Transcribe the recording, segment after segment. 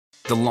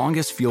The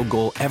longest field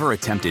goal ever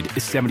attempted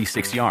is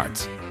 76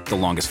 yards. The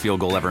longest field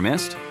goal ever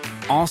missed?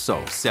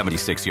 Also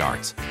 76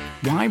 yards.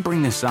 Why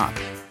bring this up?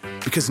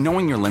 Because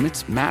knowing your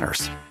limits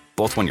matters,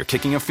 both when you're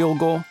kicking a field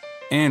goal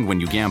and when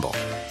you gamble.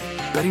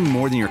 Betting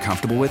more than you're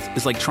comfortable with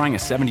is like trying a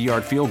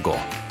 70-yard field goal.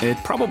 It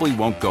probably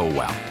won't go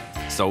well.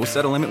 So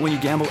set a limit when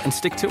you gamble and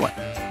stick to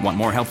it. Want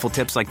more helpful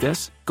tips like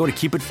this? Go to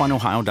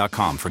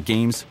keepitfunohio.com for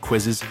games,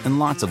 quizzes, and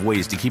lots of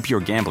ways to keep your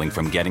gambling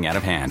from getting out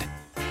of hand.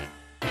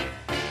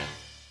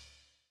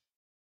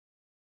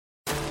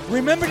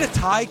 Remember the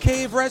Thai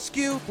cave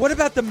rescue? What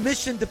about the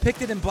mission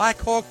depicted in Black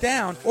Hawk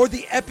Down or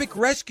the epic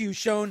rescue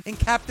shown in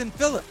Captain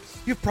Phillips?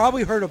 You've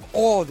probably heard of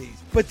all of these,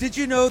 but did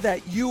you know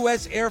that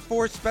U.S. Air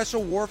Force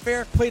Special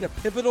Warfare played a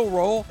pivotal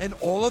role in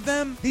all of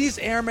them? These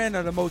airmen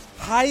are the most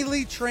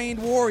highly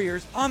trained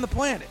warriors on the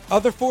planet.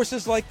 Other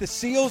forces like the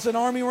SEALs and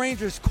Army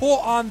Rangers call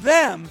on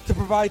them to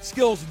provide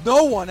skills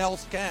no one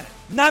else can.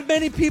 Not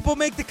many people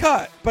make the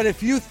cut, but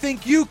if you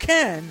think you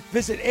can,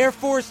 visit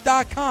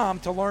airforce.com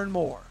to learn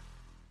more.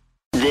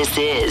 This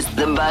is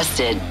the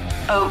Busted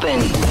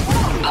Open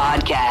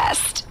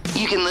Podcast.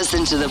 You can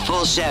listen to the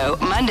full show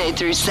Monday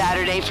through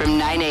Saturday from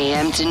 9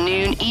 a.m. to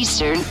noon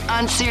Eastern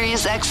on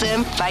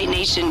SiriusXM Fight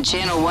Nation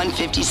Channel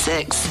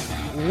 156.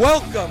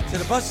 Welcome to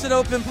the Busted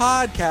Open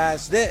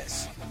Podcast.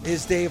 This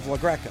is Dave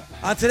LaGreca.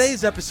 On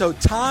today's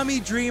episode, Tommy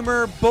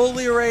Dreamer,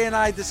 Bully Ray, and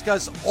I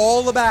discuss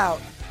all about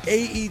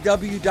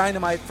AEW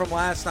Dynamite from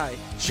last night.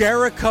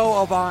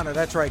 Jericho of Honor.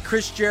 That's right,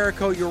 Chris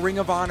Jericho, your Ring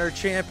of Honor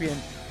champion.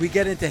 We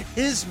get into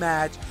his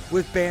match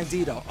with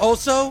Bandito.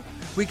 Also,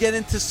 we get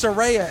into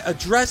Saraya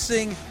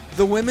addressing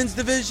the women's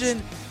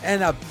division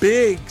and a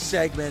big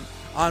segment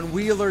on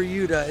Wheeler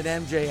Yuta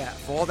and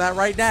MJF. All that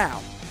right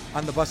now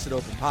on the Busted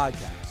Open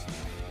Podcast.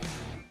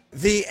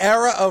 The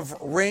era of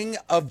Ring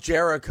of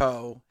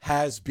Jericho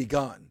has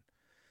begun.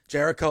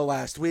 Jericho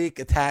last week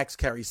attacks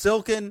Kerry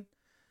Silken,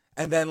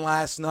 and then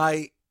last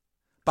night,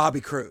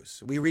 Bobby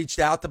Cruz. We reached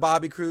out to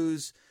Bobby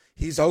Cruz.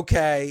 He's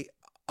okay,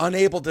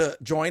 unable to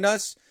join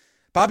us.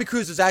 Bobby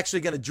Cruz is actually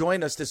going to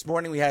join us this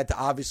morning. We had to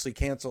obviously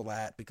cancel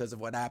that because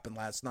of what happened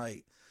last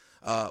night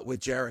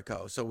with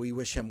Jericho. So we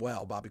wish him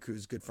well. Bobby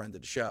Cruz, good friend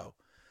of the show.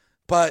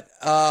 But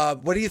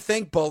what do you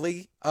think,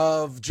 Bully,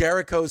 of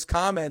Jericho's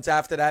comments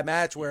after that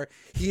match where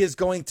he is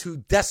going to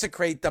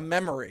desecrate the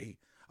memory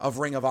of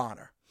Ring of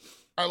Honor?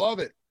 I love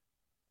it.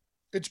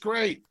 It's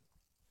great.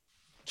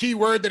 Key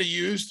word that he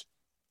used,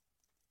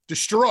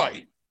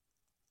 destroy.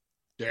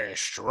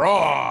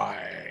 Destroy.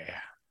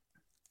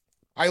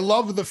 I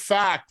love the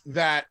fact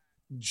that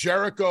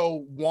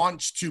Jericho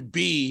wants to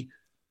be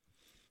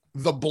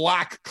the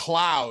black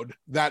cloud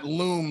that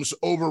looms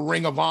over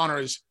Ring of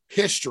Honor's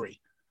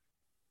history.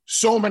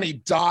 So many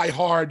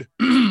diehard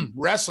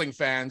wrestling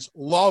fans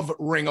love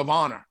Ring of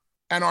Honor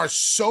and are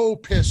so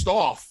pissed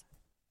off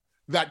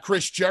that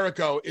Chris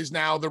Jericho is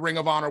now the Ring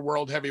of Honor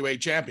World Heavyweight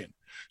Champion.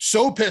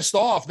 So pissed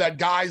off that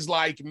guys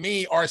like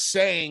me are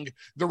saying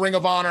the Ring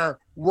of Honor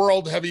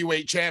World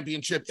Heavyweight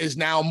Championship is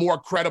now more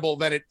credible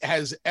than it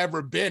has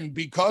ever been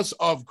because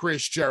of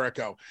Chris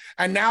Jericho.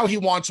 And now he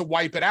wants to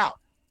wipe it out.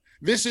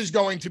 This is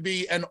going to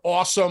be an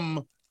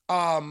awesome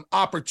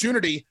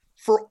opportunity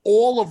for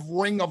all of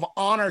Ring of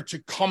Honor to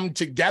come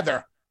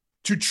together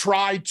to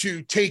try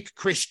to take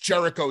Chris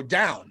Jericho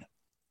down.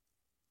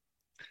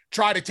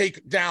 Try to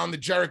take down the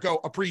Jericho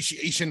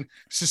Appreciation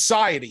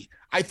Society.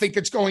 I think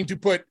it's going to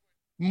put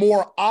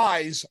more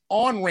eyes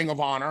on Ring of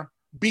Honor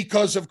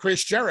because of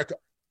Chris Jericho.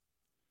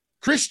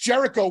 Chris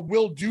Jericho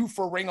will do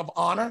for Ring of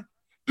Honor,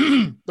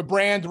 the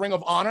brand Ring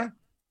of Honor,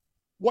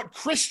 what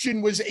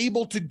Christian was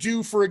able to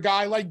do for a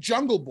guy like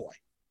Jungle Boy.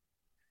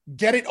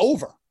 Get it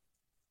over.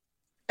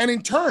 And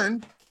in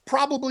turn,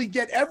 probably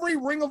get every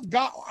Ring of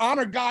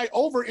Honor guy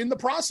over in the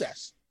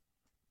process.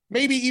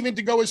 Maybe even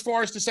to go as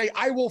far as to say,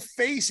 I will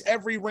face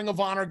every Ring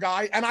of Honor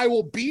guy and I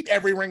will beat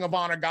every Ring of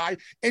Honor guy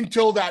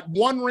until that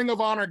one Ring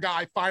of Honor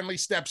guy finally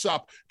steps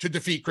up to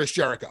defeat Chris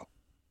Jericho.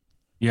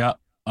 Yeah.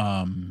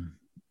 I'm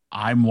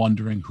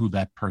wondering who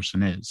that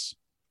person is.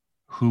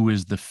 Who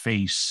is the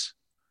face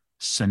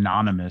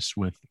synonymous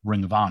with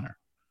Ring of Honor?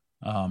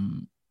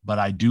 But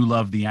I do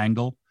love the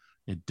angle.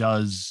 It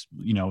does,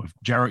 if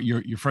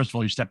you're first of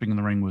all, you're stepping in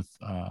the ring with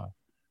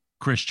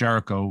Chris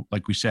Jericho,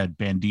 like we said,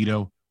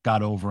 Bandito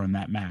got over in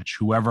that match.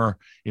 Whoever,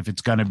 if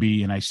it's going to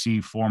be, and I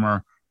see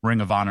former Ring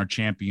of Honor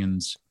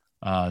champions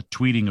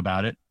tweeting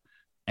about it,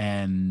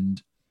 and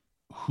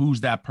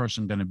who's that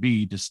person going to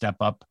be to step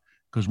up?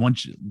 Because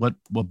what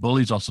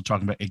Bully's also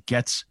talking about, it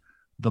gets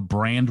the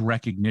brand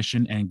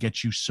recognition and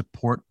gets you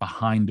support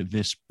behind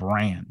this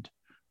brand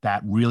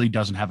that really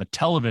doesn't have a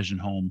television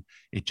home.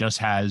 It just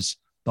has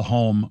the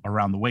home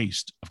around the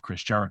waist of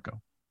Chris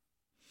Jericho.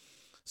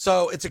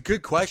 So it's a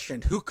good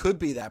question. Who could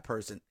be that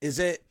person? Is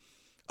it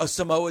a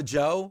Samoa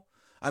Joe?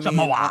 A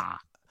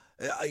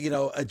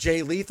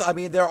Jay Lethal. I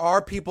mean, there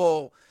are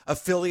people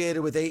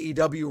affiliated with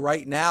AEW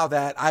right now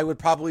that I would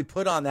probably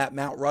put on that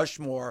Mount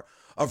Rushmore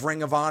of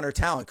Ring of Honor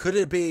talent. Could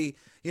it be,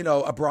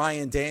 a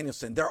Bryan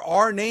Danielson? There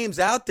are names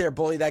out there,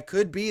 Bully, that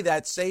could be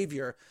that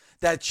savior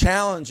that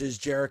challenges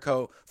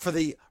Jericho for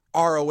the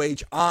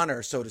ROH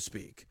honor, so to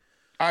speak.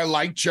 I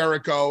like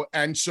Jericho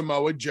and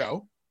Samoa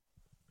Joe.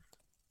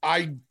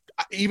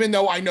 Even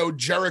though I know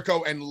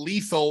Jericho and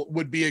Lethal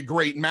would be a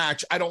great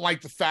match, I don't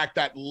like the fact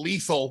that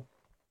Lethal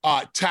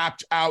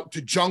tapped out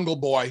to Jungle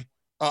Boy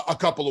a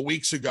couple of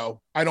weeks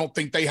ago. I don't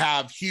think they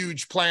have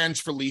huge plans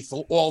for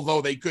Lethal,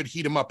 although they could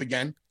heat him up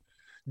again.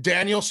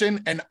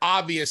 Danielson, an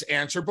obvious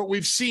answer, but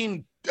we've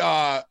seen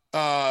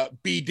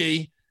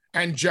BD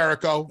and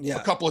Jericho a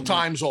couple of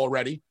times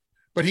already,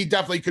 but he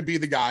definitely could be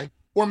the guy.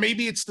 Or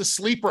maybe it's the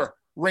sleeper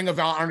Ring of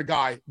Honor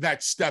guy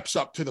that steps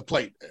up to the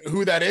plate.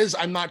 Who that is,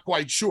 I'm not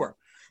quite sure.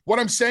 What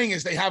I'm saying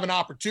is they have an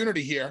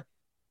opportunity here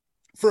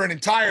for an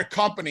entire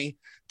company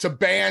to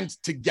band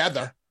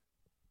together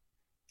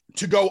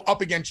to go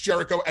up against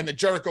Jericho and the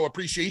Jericho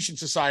Appreciation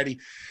Society.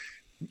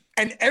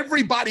 And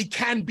everybody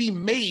can be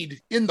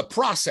made in the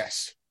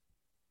process.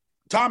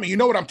 Tommy, you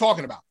know what I'm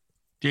talking about.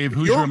 Dave,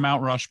 who's your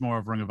Mount Rushmore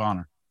of Ring of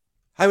Honor?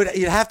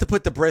 You'd have to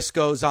put the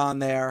Briscoes on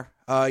there.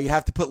 You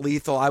have to put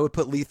Lethal. I would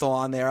put Lethal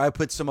on there. I would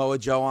put Samoa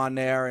Joe on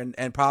there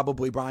and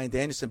probably Bryan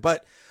Danielson.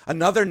 But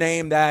another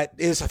name that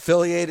is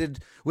affiliated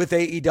with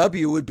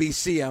AEW would be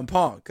CM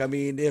Punk. I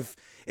mean, if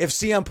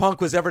CM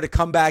Punk was ever to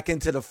come back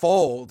into the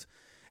fold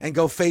and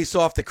go face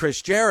off to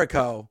Chris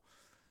Jericho,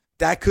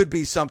 that could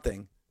be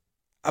something.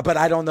 But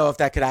I don't know if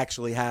that could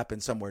actually happen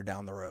somewhere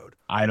down the road.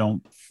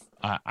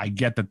 I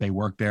get that they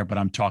work there, but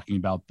I'm talking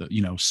about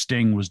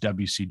Sting was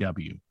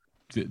WCW.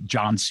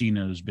 John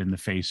Cena has been the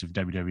face of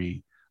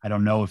WWE. I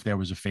don't know if there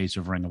was a face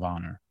of Ring of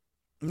Honor.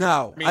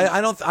 No,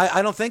 I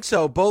don't think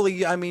so.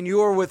 Bully, I mean, you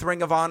were with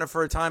Ring of Honor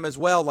for a time as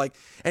well.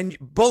 And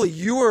Bully,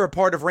 you were a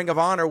part of Ring of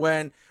Honor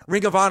when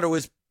Ring of Honor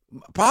was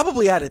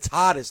probably at its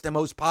hottest and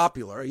most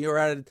popular. You were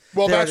at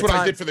that's what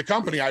I did for the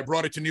company. I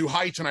brought it to new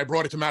heights and I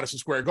brought it to Madison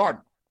Square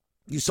Garden.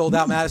 You sold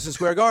out Madison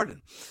Square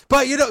Garden.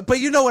 But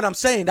you know what I'm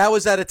saying? That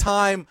was at a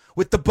time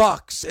with the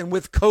Bucks and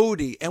with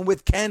Cody and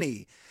with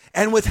Kenny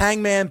and with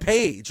Hangman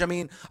Page. I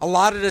mean, a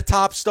lot of the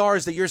top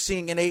stars that you're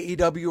seeing in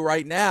AEW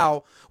right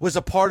now was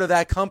a part of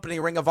that company,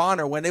 Ring of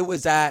Honor, when it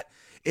was at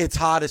its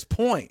hottest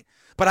point.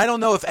 But I don't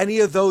know if any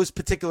of those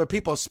particular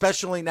people,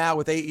 especially now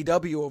with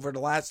AEW over the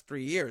last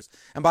 3 years,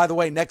 and by the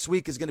way, next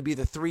week is going to be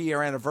the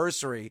 3-year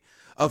anniversary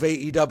of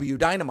AEW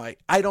Dynamite.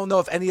 I don't know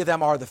if any of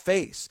them are the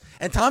face.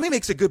 And Tommy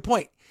makes a good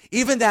point.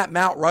 Even that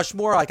Mount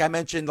Rushmore, like I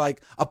mentioned,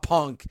 like a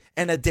Punk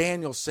and a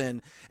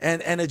Danielson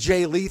and a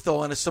Jay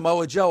Lethal and a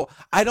Samoa Joe,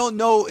 I don't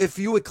know if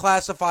you would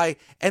classify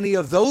any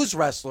of those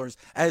wrestlers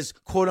as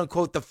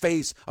quote-unquote the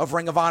face of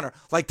Ring of Honor.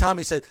 Like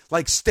Tommy said,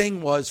 like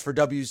Sting was for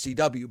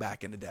WCW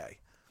back in the day.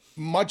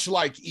 Much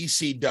like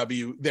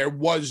ECW, there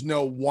was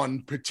no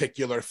one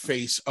particular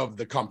face of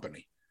the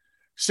company.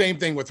 Same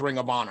thing with Ring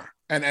of Honor.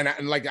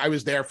 And like I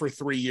was there for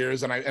 3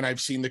 years and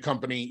I've seen the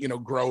company,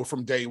 grow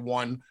from day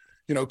one.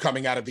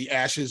 Coming out of the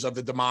ashes of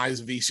the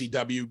demise of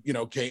ECW,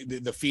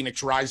 the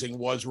Phoenix Rising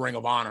was Ring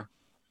of Honor.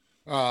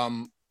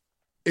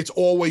 It's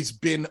always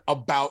been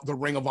about the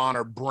Ring of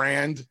Honor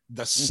brand,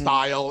 the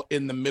style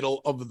in the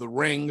middle of the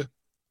ring,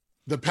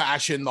 the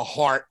passion, the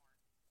heart.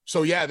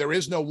 So yeah, there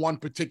is no one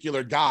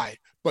particular guy,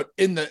 but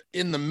in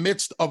the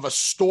midst of a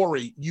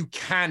story, you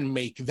can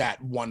make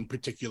that one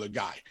particular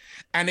guy.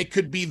 And it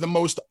could be the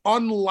most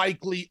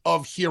unlikely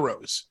of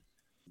heroes.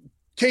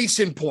 Case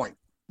in point.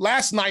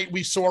 Last night,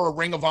 we saw a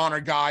Ring of Honor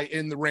guy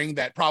in the ring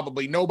that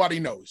probably nobody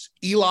knows,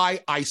 Eli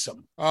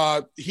Isom.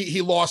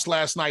 He lost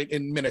last night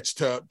in minutes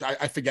to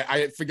I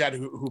forget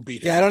who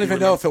beat him. Yeah, I don't even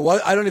know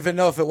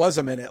if it was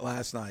a minute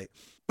last night.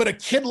 But a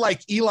kid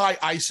like Eli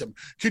Isom,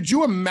 could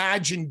you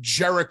imagine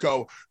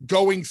Jericho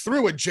going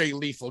through a Jay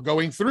Lethal,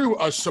 going through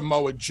a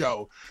Samoa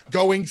Joe,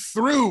 going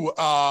through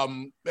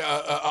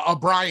a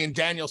Bryan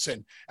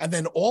Danielson, and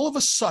then all of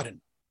a sudden,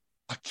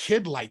 a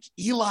kid like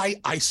Eli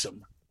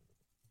Isom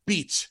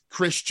beats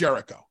Chris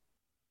Jericho?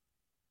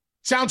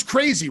 Sounds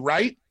crazy,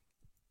 right?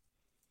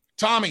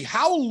 Tommy,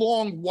 how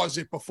long was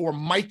it before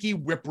Mikey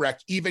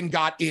Whipwreck even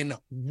got in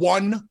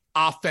one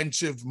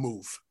offensive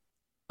move?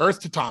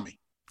 Earth to Tommy.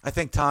 I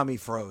think Tommy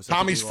froze.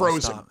 Tommy's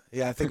frozen.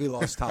 Yeah, I think we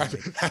lost Tommy.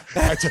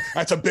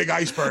 that's a big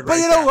iceberg. But right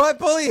you know there. what,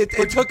 Bully?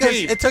 It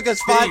took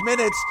us 5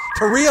 minutes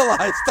to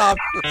realize Tommy.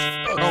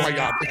 Oh my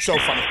God, it's so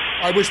funny.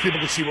 I wish people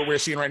could see what we're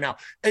seeing right now.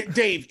 Hey,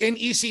 Dave, in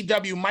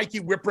ECW, Mikey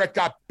Whipwreck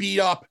got beat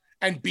up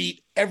and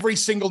beat every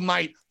single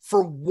night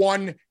for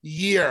 1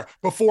 year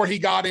before he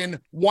got in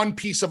one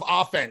piece of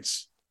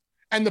offense.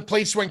 And the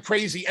place went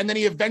crazy. And then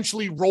he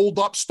eventually rolled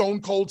up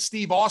Stone Cold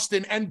Steve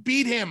Austin and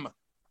beat him.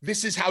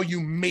 This is how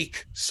you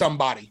make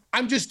somebody.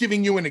 I'm just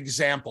giving you an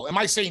example. Am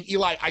I saying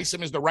Eli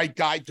Isom is the right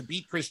guy to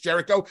beat Chris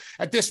Jericho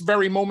at this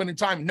very moment in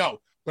time? No,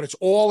 but it's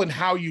all in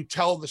how you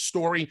tell the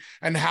story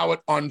and how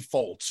it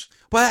unfolds.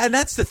 Well, and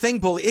that's the thing,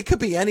 Bully. It could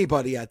be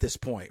anybody at this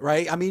point,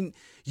 right? I mean,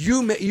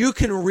 you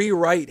can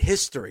rewrite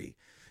history.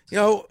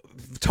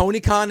 Tony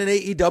Khan and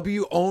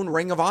AEW own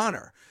Ring of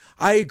Honor.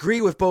 I agree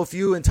with both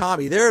you and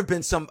Tommy. There have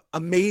been some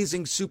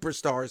amazing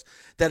superstars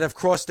that have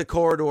crossed the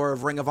corridor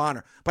of Ring of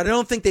Honor, but I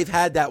don't think they've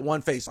had that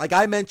one face. Like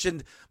I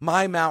mentioned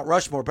my Mount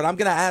Rushmore, but I'm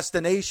going to ask the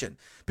nation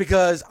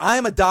because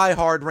I'm a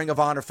diehard Ring of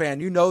Honor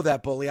fan. You know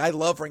that, Bully. I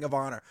love Ring of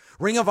Honor.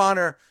 Ring of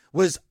Honor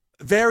was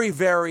very,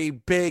 very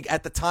big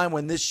at the time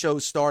when this show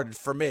started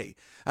for me.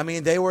 I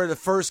mean, they were the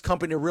first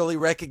company to really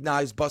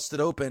recognize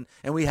Busted Open,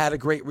 and we had a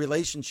great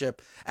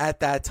relationship at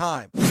that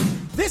time.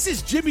 This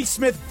is Jimmy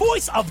Smith,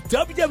 voice of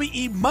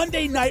WWE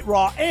Monday Night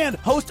Raw and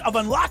host of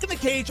Unlocking the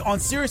Cage on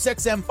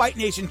SiriusXM Fight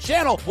Nation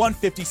Channel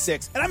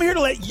 156. And I'm here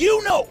to let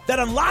you know that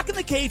Unlocking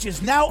the Cage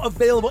is now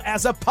available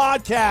as a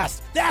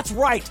podcast. That's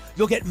right.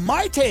 You'll get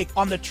my take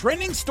on the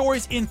trending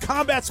stories in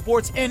combat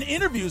sports and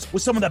interviews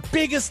with some of the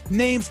biggest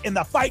names in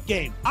the fight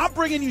game. I'm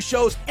bringing you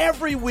shows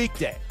every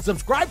weekday.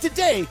 Subscribe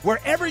today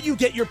wherever you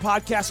get your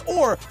podcasts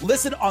or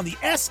listen on the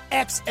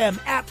SXM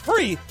app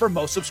free for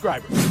most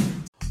subscribers.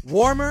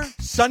 Warmer,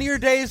 sunnier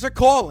days are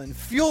calling.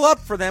 Fuel up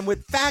for them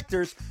with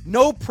Factor's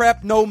no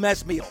prep, no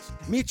mess meals.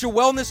 Meet your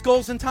wellness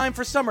goals in time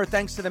for summer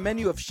thanks to the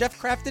menu of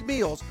chef-crafted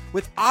meals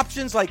with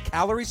options like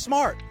Calorie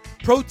Smart,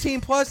 Protein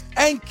Plus,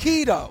 and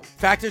Keto.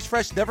 Factor's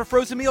fresh, never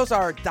frozen meals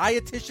are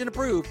dietitian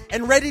approved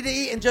and ready to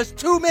eat in just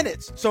 2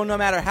 minutes. So no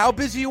matter how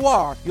busy you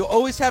are, you'll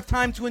always have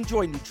time to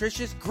enjoy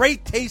nutritious,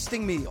 great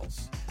tasting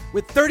meals.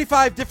 With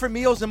 35 different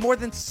meals and more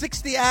than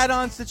 60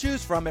 add-ons to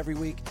choose from every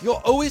week,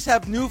 you'll always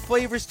have new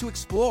flavors to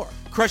explore.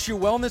 Crush your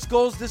wellness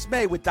goals this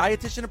May with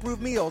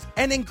dietitian-approved meals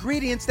and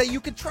ingredients that you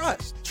can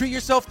trust. Treat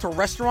yourself to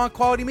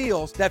restaurant-quality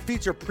meals that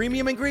feature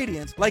premium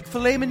ingredients like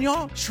filet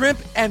mignon, shrimp,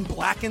 and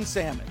blackened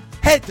salmon.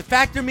 Head to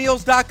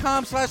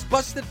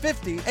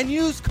factormeals.com/busted50 and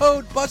use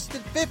code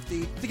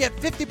busted50 to get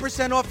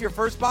 50% off your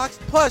first box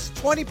plus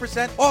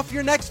 20% off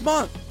your next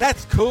month.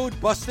 That's code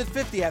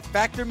busted50 at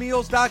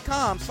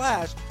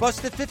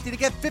factormeals.com/busted50 to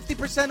get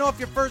 50% off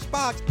your first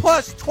box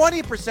plus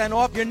 20%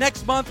 off your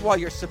next month while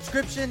your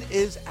subscription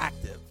is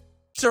active.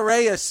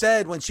 Saraya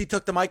said when she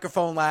took the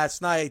microphone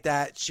last night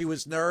that she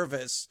was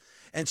nervous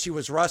and she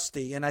was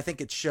rusty, and I think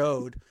it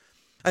showed.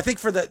 I think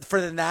for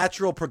the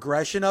natural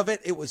progression of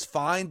it, it was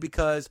fine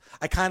because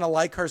I kind of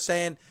like her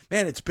saying,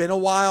 man, it's been a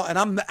while and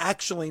I'm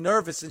actually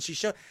nervous. And she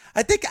showed,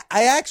 I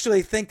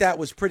actually think that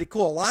was pretty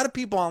cool. A lot of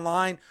people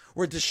online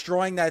were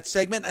destroying that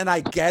segment and I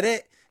get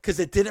it because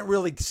it didn't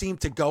really seem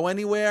to go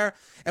anywhere.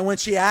 And when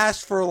she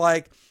asked for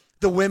like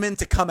the women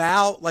to come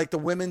out, like the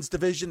women's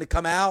division to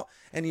come out,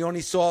 and you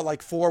only saw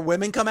like 4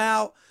 women come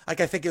out, like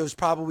I think it was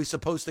probably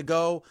supposed to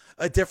go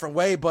a different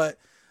way.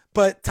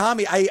 But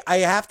Tommy, I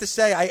have to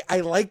say, I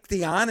like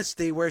the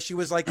honesty where she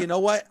was like, you know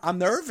what? I'm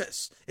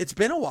nervous. It's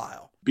been a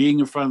while. Being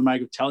in front of the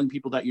mic, telling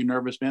people that you're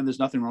nervous, man, there's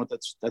nothing wrong with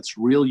that. That's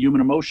real human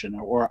emotion.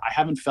 Or I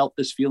haven't felt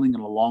this feeling in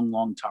a long,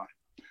 long time.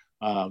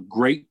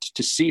 Great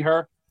to see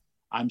her.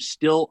 I'm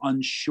still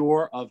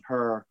unsure of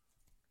her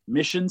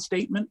mission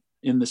statement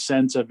in the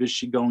sense of, is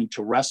she going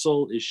to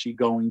wrestle? Is she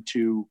going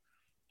to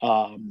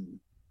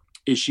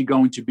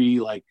be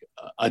like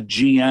a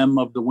GM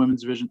of the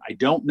women's division? I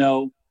don't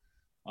know.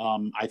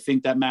 I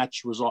think that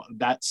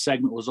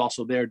segment was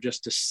also there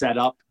just to set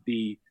up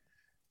the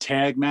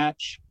tag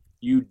match.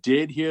 You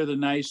did hear the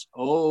nice,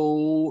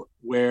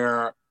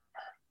 where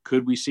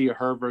could we see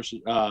her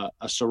versus a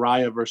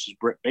Saraya versus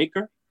Britt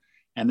Baker?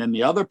 And then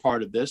the other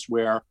part of this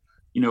where,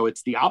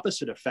 it's the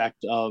opposite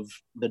effect of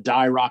the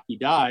die, Rocky,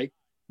 die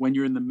when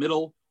you're in the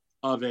middle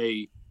of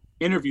a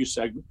interview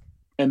segment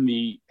and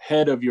the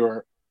head of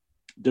your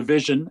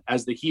division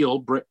as the heel,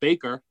 Britt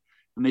Baker,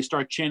 and they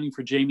start chanting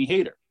for Jamie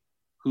Hayter,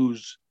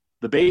 who's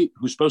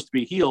supposed to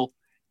be a heel.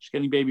 She's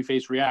getting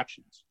babyface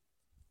reactions.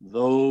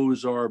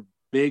 Those are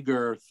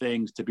bigger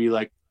things to be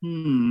like,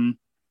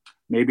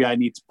 maybe I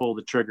need to pull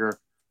the trigger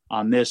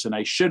on this. And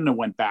I shouldn't have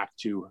went back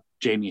to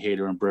Jamie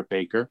Hayter and Britt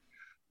Baker.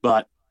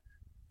 But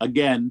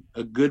again,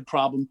 a good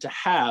problem to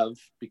have,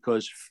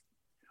 because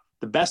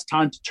the best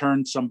time to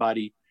turn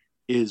somebody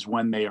is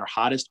when they are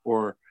hottest,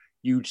 or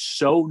you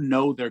so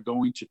know they're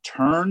going to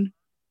turn,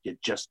 you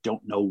just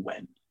don't know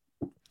when.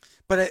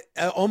 But it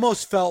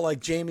almost felt like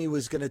Jamie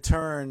was going to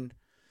turn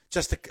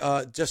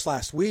just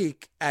last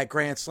week at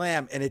Grand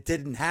Slam, and it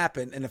didn't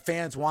happen, and the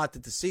fans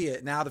wanted to see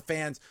it. Now the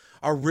fans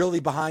are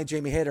really behind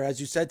Jamie Hayter. As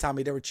you said,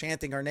 Tommy, they were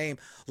chanting her name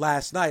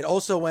last night.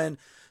 Also, when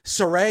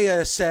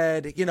Saraya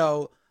said,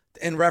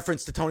 in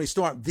reference to Toni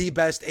Storm, the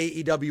best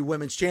AEW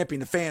women's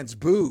champion, the fans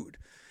booed.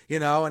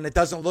 And it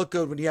doesn't look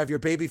good when you have your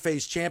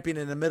babyface champion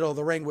in the middle of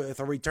the ring with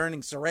a returning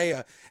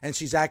Saraya, and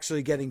she's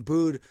actually getting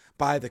booed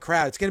by the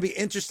crowd. It's going to be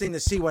interesting to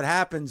see what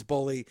happens,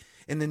 Bully,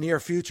 in the near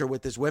future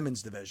with this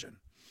women's division.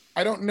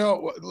 I don't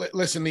know.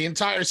 Listen, the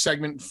entire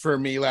segment for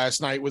me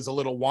last night was a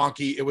little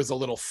wonky. It was a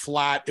little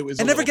flat. It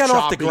never got choppy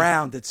off the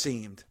ground, it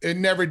seemed. It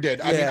never did.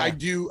 Yeah. I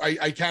mean,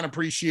 I can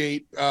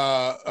appreciate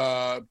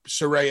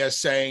Saraya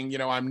saying,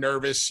 I'm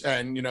nervous,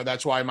 and,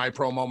 that's why my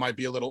promo might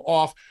be a little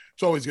off.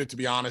 It's always good to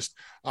be honest.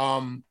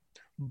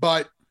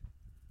 But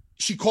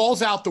she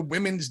calls out the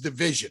women's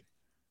division,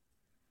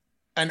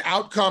 and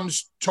out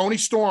comes Toni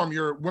Storm,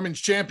 your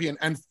women's champion,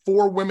 and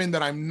 4 women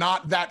that I'm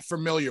not that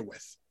familiar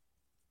with.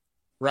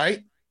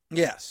 Right?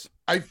 Yes.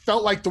 I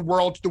felt like the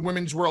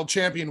women's world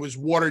champion was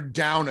watered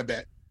down a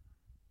bit.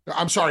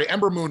 I'm sorry,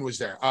 Ember Moon was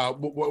there.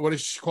 What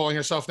is she calling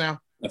herself now?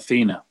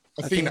 Athena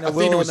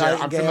was there.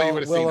 I'm familiar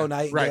with Athena. Willow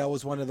Nightingale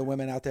was one of the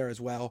women out there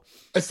as well.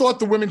 I thought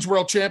the women's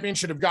world champion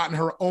should have gotten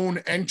her own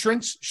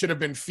entrance, should have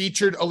been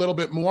featured a little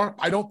bit more.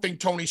 I don't think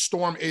Toni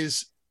Storm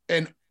is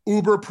an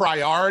uber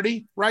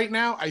priority right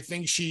now. I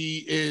think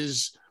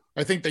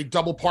they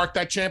double parked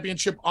that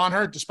championship on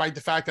her, despite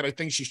the fact that I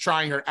think she's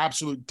trying her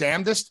absolute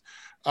damnedest.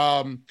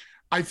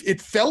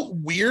 It felt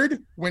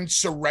weird when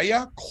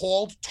Saraya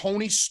called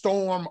Toni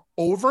Storm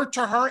over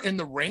to her in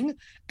the ring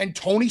and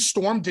Toni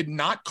Storm did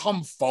not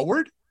come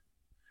forward.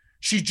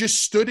 She just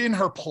stood in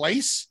her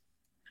place.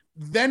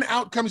 Then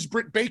out comes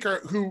Britt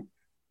Baker, who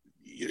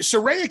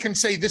Saraya can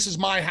say, this is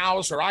my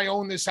house, or I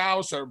own this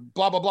house, or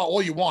blah, blah, blah,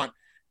 all you want.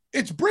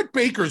 It's Britt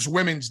Baker's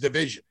women's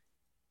division.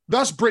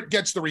 Thus, Britt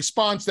gets the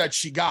response that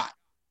she got.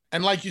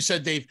 And like you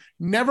said, Dave,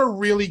 never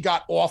really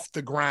got off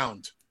the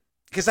ground.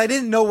 Because I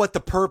didn't know what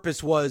the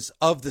purpose was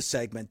of the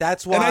segment.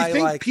 That's why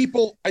and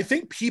I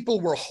think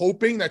people were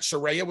hoping that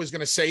Saraya was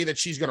going to say that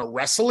she's going to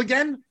wrestle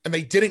again, and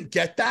they didn't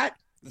get that.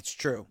 That's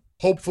true.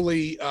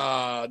 Hopefully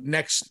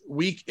next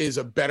week is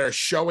a better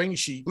showing.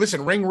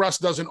 Ring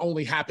rust doesn't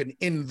only happen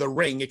in the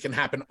ring. It can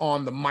happen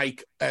on the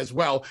mic as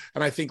well.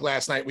 And I think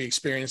last night we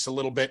experienced a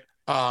little bit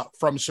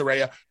from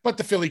Saraya, but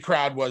the Philly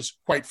crowd was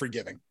quite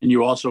forgiving. And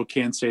you also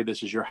can't say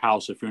this is your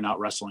house if you're not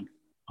wrestling.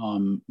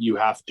 You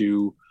have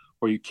to,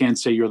 or you can't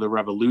say you're the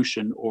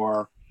revolution,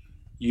 or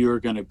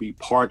you're going to be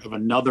part of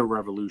another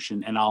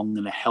revolution and I'm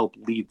going to help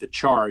lead the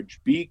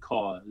charge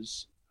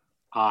because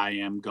I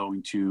am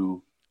going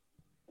to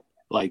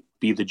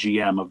be the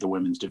GM of the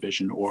women's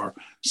division or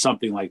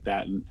something like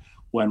that. And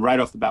when right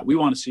off the bat, we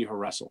want to see her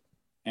wrestle.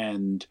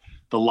 And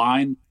the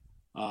line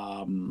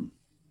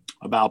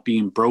about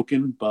being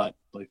broken, but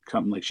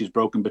like she's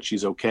broken, but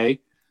she's okay.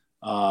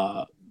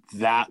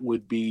 That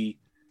would be,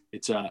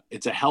 it's a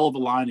hell of a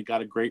line. It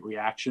got a great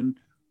reaction,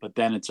 but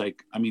then it's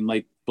like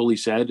Bully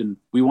said, and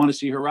we want to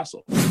see her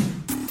wrestle.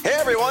 Hey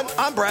everyone,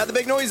 I'm Brad the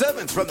Big Noise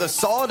Evans from the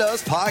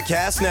Sawdust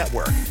Podcast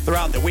Network.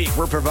 Throughout the week,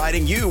 we're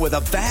providing you with a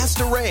vast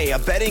array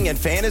of betting and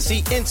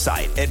fantasy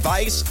insight,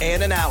 advice,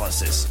 and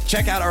analysis.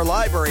 Check out our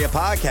library of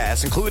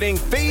podcasts, including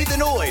Fade the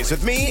Noise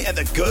with me and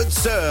the good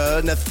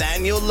sir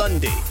Nathaniel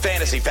Lundy,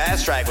 Fantasy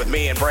Fast Track with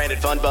me and Brandon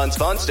Fun Buns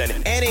Funston,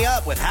 Annie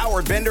Up with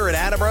Howard Bender and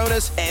Adam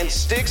Ronis, and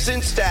Sticks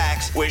and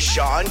Stacks with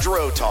Sean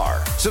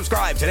Drotar.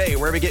 Subscribe today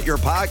wherever you get your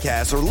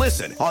podcasts or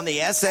listen on the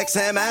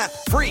SXM app,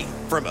 free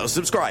for most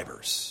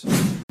subscribers.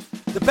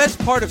 The best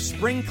part of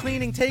spring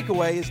cleaning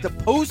takeaway is the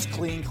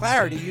post-clean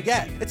clarity you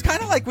get. It's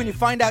kind of like when you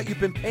find out you've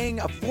been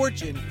paying a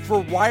fortune for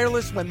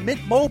wireless when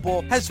Mint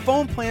Mobile has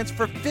phone plans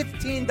for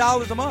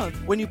 $15 a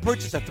month when you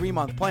purchase a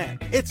 3-month plan.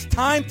 It's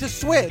time to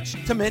switch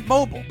to Mint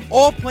Mobile.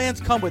 All plans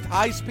come with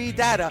high-speed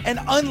data and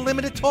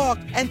unlimited talk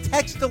and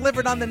text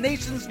delivered on the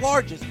nation's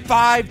largest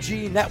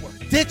 5G network.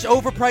 Ditch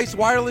overpriced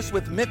wireless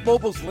with Mint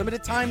Mobile's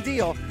limited time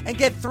deal and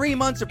get 3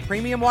 months of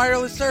premium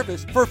wireless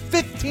service for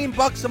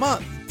 $15 a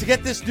month. To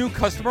get this new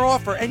customer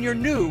offer and your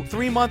new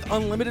 3-month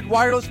unlimited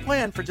wireless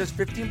plan for just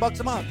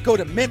 $15 a month, go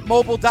to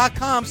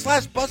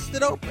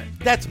mintmobile.com/bustedopen.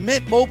 That's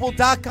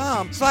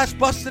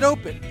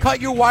mintmobile.com/bustedopen.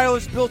 Cut your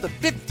wireless bill to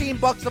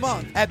 $15 a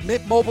month at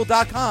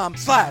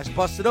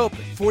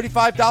mintmobile.com/bustedopen.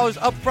 $45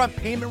 upfront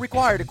payment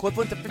required,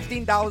 equivalent to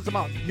 $15 a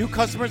month. New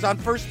customers on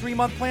first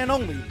 3-month plan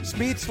only.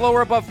 Speed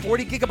slower above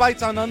 40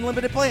 gigabytes on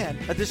unlimited plan.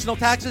 Additional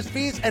taxes,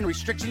 fees, and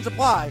restrictions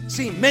apply.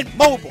 See Mint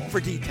Mobile for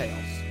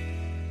details.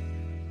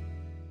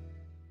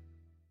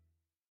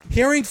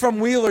 Hearing from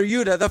Wheeler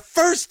Yuta, the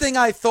first thing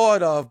I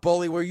thought of,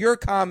 Bully, were your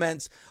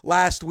comments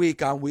last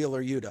week on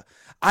Wheeler Yuta.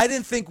 I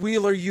didn't think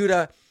Wheeler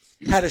Yuta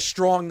had a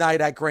strong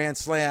night at Grand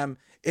Slam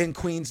in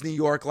Queens, New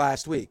York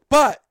last week.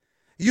 But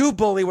you,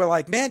 Bully, were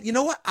like, man, you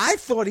know what? I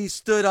thought he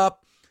stood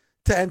up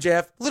to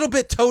MJF, a little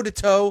bit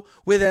toe-to-toe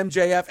with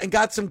MJF, and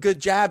got some good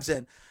jabs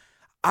in.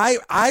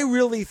 I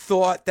really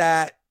thought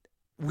that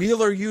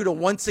Wheeler Yuta,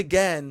 once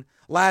again,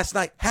 last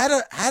night, had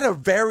a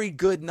very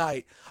good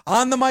night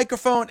on the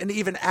microphone and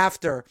even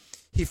after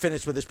he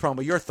finished with his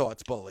promo. Your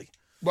thoughts, Bully?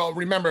 Well,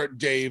 remember,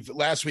 Dave,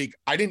 last week,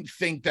 I didn't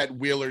think that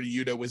Wheeler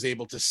Yuta was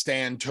able to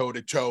stand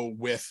toe-to-toe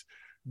with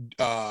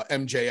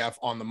MJF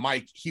on the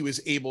mic. He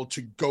was able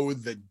to go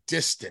the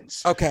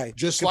distance. Okay.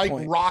 Just like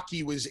point.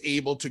 Rocky was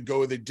able to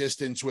go the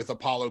distance with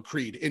Apollo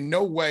Creed. In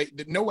no way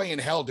in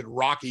hell did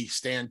Rocky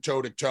stand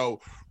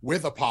toe-to-toe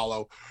with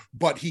Apollo,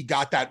 but he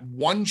got that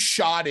one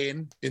shot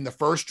in the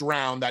first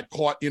round that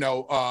caught,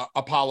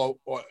 Apollo,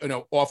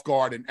 off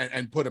guard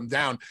and put him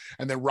down.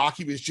 And then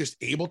Rocky was just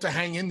able to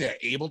hang in there.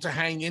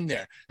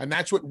 And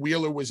that's what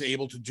Wheeler was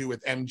able to do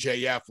with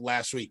MJF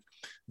last week.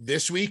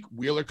 This week,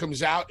 Wheeler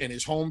comes out in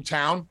his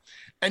hometown,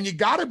 and you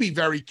got to be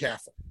very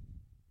careful,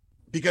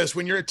 because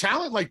when you're a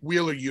talent like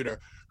Wheeler Yuta,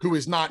 who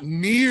is not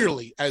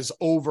nearly as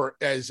over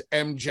as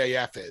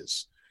MJF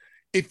is,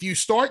 if you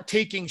start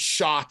taking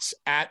shots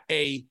at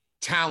a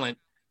talent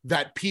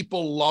that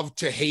people love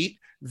to hate,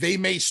 they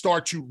may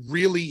start to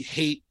really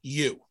hate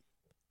you.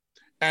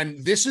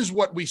 And this is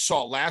what we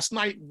saw last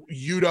night.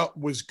 Yuta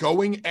was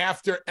going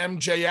after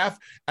MJF,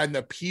 and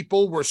the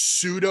people were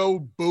pseudo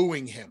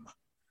booing him.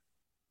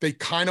 They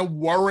kind of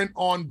weren't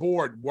on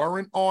board.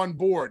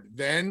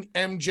 Then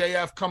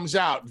MJF comes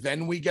out.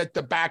 Then we get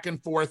the back and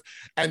forth.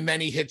 And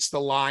then he hits the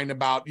line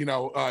about, you're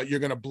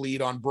going to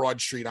bleed on Broad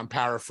Street. I'm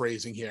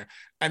paraphrasing here.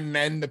 And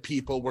then the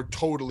people were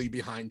totally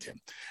behind him.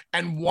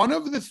 And one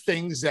of the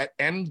things that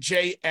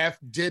MJF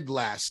did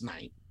last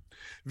night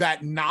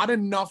that not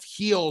enough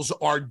heels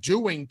are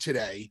doing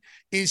today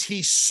is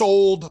he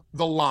sold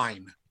the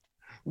line.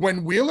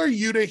 When Wheeler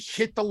Yuta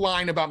hit the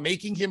line about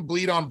making him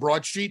bleed on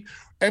Broad Street,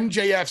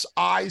 MJF's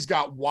eyes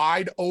got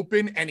wide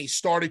open and he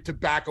started to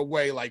back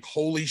away like,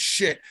 holy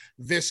shit,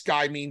 this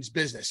guy means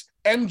business.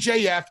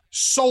 MJF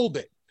sold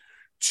it.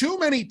 Too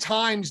many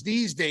times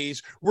these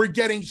days, we're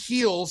getting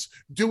heels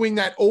doing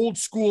that old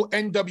school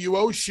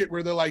NWO shit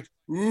where they're like,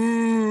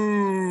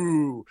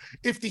 ooh.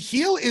 If the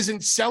heel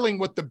isn't selling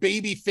what the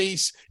baby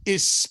face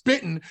is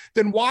spitting,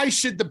 then why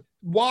should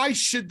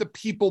the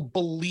people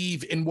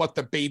believe in what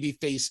the baby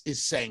face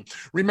is saying?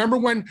 Remember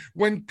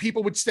when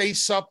people would say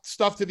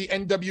stuff to the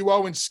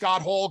NWO and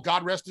Scott Hall,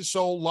 God rest his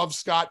soul, love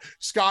Scott.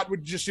 Scott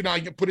would just,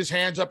 put his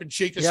hands up and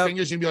shake his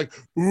fingers and be like,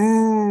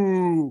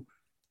 ooh.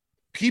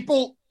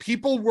 People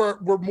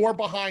were more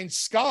behind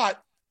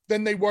Scott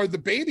than they were the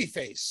baby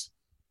face.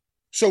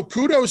 So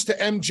kudos to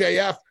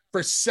MJF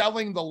for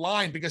selling the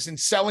line, because in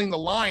selling the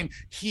line,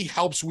 he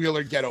helps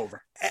Wheeler get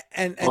over.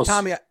 And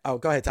Tommy,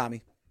 go ahead,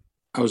 Tommy.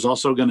 I was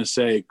also going to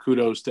say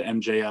kudos to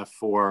MJF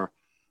for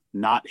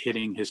not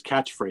hitting his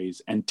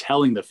catchphrase and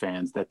telling the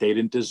fans that they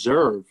didn't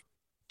deserve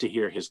to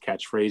hear his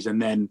catchphrase,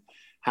 and then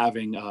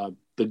having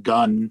the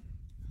Gun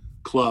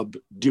Club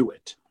do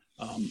it.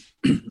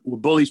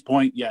 With Bully's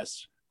point,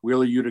 yes,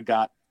 Wheeler Yuta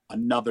got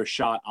another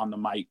shot on the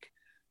mic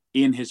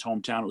in his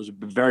hometown. It was a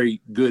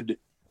very good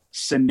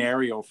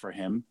scenario for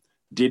him.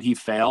 Did he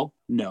fail?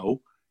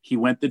 No. He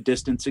went the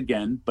distance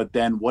again, but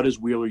then what does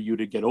Wheeler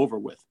Yuta get over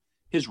with?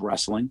 His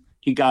wrestling.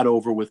 He got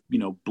over with,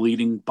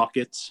 bleeding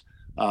buckets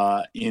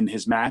in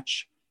his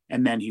match.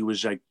 And then he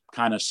was like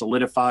kind of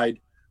solidified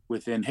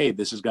within, hey,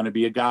 this is going to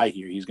be a guy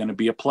here. He's going to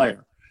be a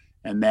player.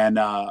 And then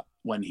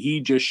when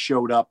he just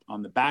showed up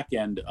on the back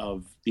end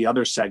of the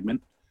other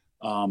segment,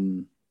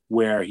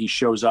 where he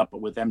shows up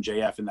with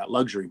MJF in that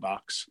luxury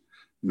box,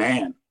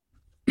 man,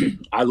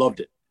 I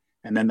loved it.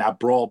 And then that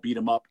brawl beat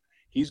him up.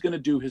 He's going to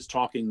do his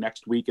talking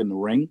next week in the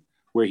ring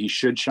where he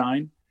should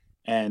shine.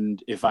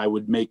 And if I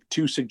would make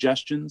two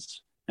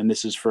suggestions, and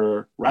this is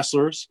for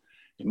wrestlers,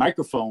 a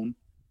microphone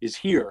is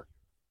here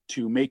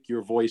to make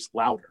your voice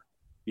louder.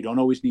 You don't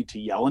always need to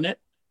yell in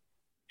it.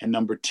 And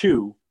number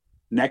two,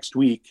 next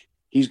week,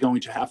 he's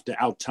going to have to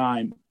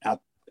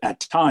at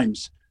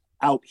times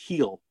out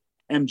heel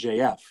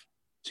MJF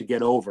to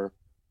get over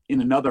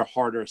in another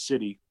harder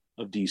city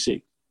of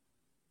DC.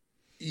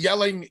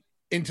 Yelling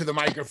into the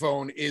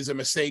microphone is a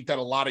mistake that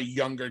a lot of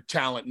younger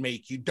talent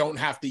make. You don't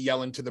have to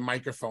yell into the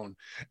microphone,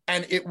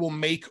 and it will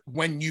make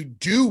when you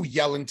do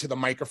yell into the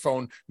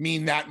microphone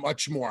mean that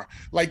much more.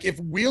 Like if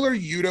Wheeler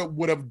Yuta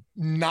would have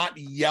not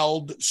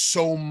yelled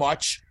so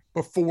much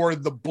before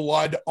the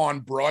blood on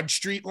Broad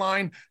Street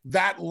line,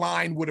 that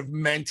line would have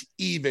meant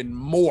even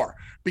more,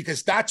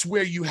 because that's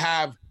where you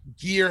have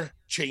gear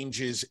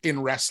changes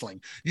in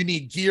wrestling. You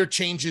need gear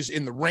changes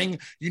in the ring.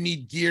 You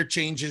need gear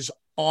changes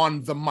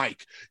on the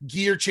mic,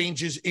 gear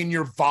changes in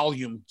your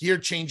volume, gear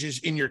changes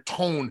in your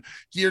tone,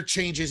 gear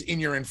changes in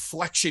your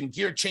inflection,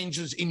 gear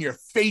changes in your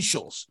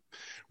facials.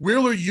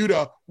 Wheeler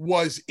Yuta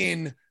was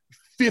in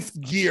fifth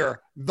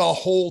gear the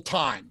whole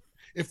time.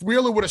 If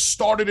Wheeler would have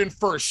started in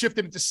first,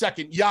 shifted into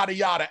second, yada,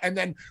 yada, and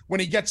then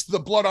when he gets to the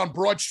blood on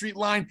Broad Street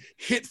line,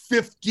 hit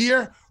fifth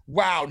gear,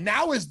 wow,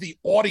 now as the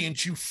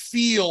audience, you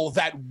feel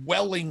that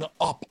welling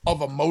up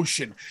of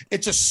emotion.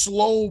 It's a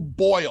slow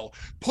boil.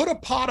 Put a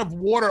pot of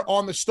water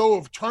on the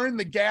stove, turn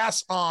the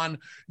gas on,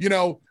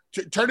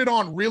 turn it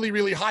on really,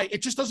 really high.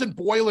 It just doesn't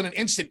boil in an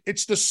instant.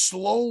 It's the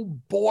slow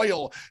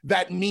boil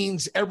that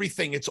means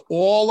everything. It's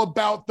all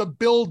about the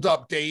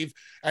buildup, Dave.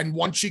 And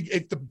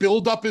if the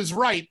buildup is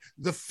right,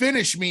 the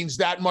finish means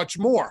that much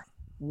more.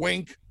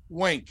 Wink,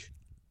 wink.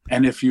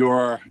 And if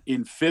you're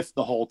in fifth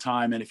the whole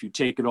time, and if you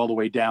take it all the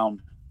way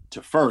down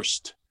to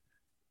first,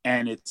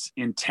 and it's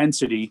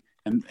intensity,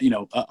 and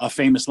a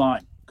famous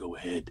line, go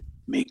ahead,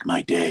 make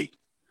my day.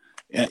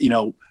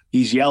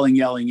 He's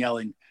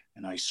yelling,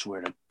 and I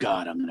swear to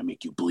God, I'm going to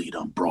make you bleed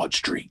on Broad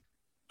Street.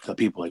 So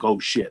people are like, oh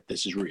shit,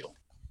 this is real.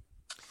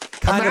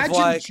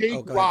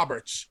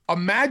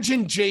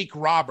 Imagine Jake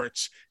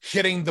Roberts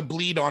hitting the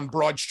bleed on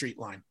Broad Street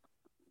line.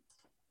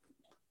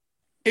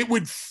 It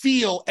would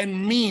feel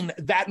and mean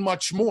that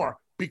much more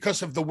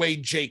because of the way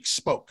Jake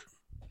spoke.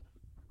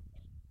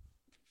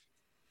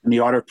 And the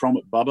art of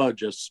promo, Bubba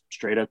just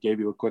straight up gave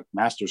you a quick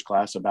master's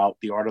class about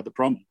the art of the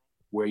promo,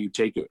 where you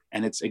take it.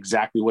 And it's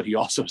exactly what he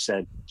also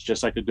said. It's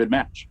just like a good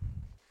match.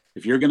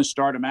 If you're going to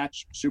start a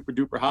match super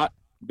duper hot,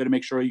 you better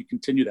make sure you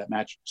continue that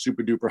match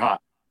super duper hot.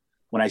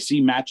 When I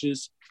see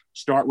matches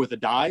start with a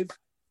dive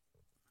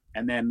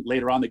and then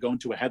later on they go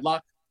into a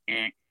headlock,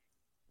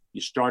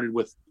 You started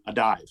with a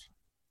dive.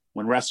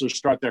 When wrestlers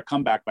start their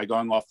comeback by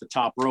going off the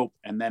top rope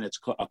and then it's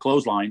a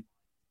clothesline,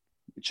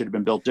 it should have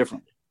been built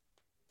differently.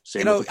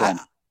 Same with the promo.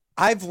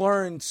 I've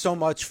learned so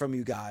much from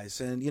you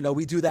guys. And,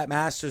 we do that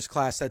master's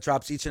class that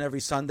drops each and every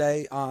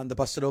Sunday on the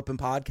Busted Open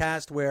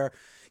podcast where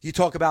you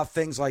talk about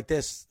things like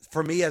this.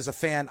 For me as a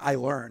fan, I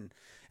learn.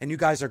 And you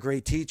guys are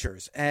great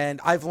teachers. And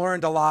I've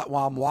learned a lot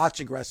while I'm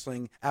watching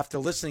wrestling after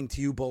listening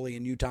to you, Bully,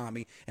 and you,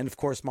 Tommy, and, of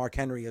course, Mark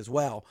Henry as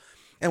well.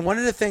 And one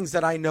of the things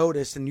that I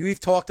noticed, and you've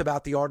talked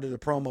about the art of the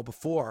promo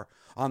before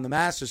on the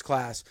master's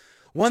class,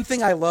 one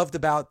thing I loved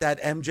about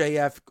that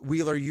MJF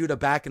Wheeler Yuta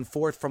back and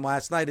forth from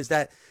last night is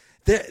that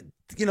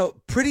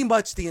pretty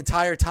much the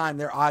entire time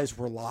their eyes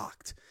were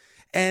locked.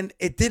 And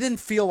it didn't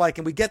feel like,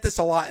 and we get this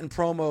a lot in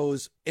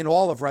promos in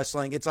all of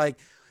wrestling, it's like,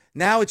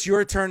 now it's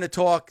your turn to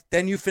talk,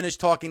 then you finish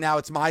talking, now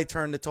it's my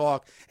turn to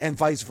talk, and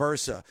vice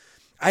versa.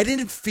 I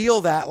didn't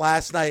feel that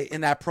last night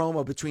in that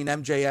promo between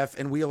MJF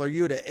and Wheeler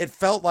Yuta. It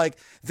felt like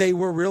they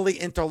were really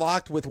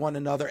interlocked with one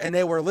another, and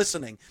they were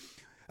listening.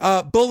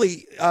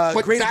 Bully,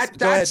 but great.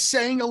 That's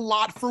saying a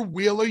lot for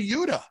Wheeler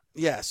Yuta.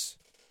 Yes.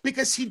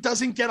 Because he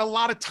doesn't get a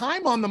lot of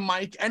time on the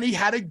mic, and he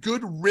had a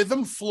good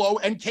rhythm, flow,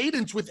 and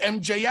cadence with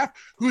MJF,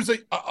 who's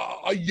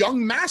a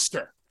young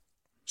master.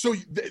 So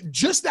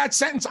just that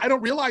sentence, I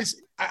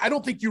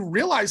don't think you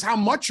realize how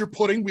much you're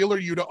putting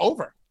Wheeler Yuta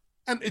over,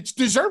 and it's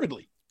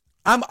deservedly.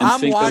 I'm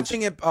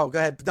watching it. Oh, go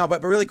ahead. No,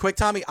 but really quick,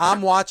 Tommy,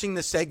 I'm watching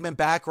the segment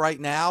back right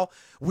now.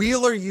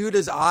 Wheeler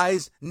Yuta's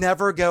eyes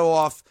never go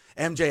off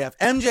MJF.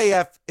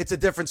 MJF, it's a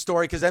different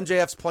story because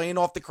MJF's playing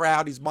off the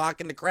crowd. He's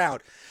mocking the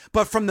crowd.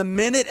 But from the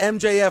minute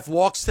MJF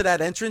walks to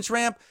that entrance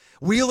ramp,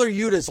 Wheeler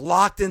Yuta's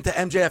locked into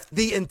MJF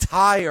the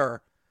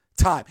entire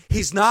time.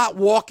 He's not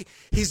walking.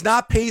 He's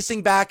not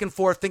pacing back and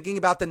forth thinking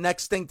about the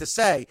next thing to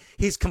say.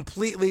 He's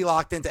completely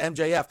locked into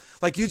MJF.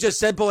 Like you just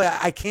said, Bully,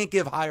 I can't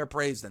give higher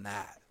praise than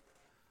that.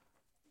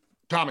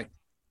 Tommy.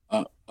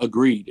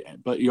 Agreed.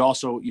 But you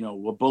also,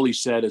 what Bully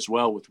said as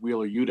well with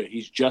Wheeler Yuta,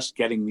 he's just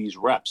getting these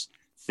reps.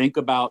 Think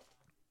about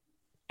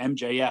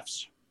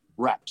MJF's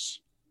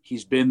reps.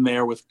 He's been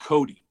there with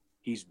Cody.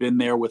 He's been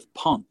there with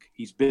Punk.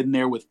 He's been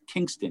there with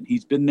Kingston.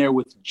 He's been there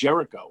with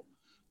Jericho.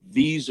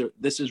 This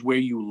is where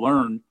you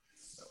learn.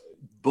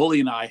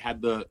 Bully and I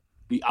had the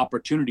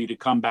opportunity to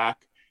come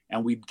back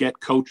and we'd get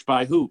coached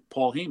by who?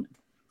 Paul Heyman.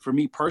 For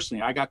me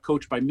personally, I got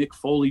coached by Mick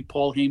Foley,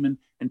 Paul Heyman,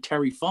 and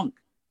Terry Funk.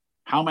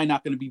 How am I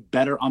not going to be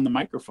better on the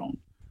microphone?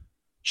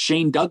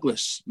 Shane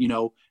Douglas,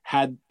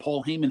 had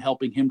Paul Heyman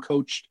helping him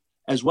coach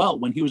as well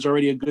when he was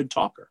already a good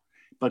talker.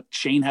 But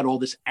Shane had all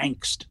this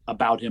angst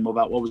about him,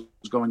 about what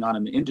was going on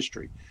in the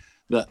industry.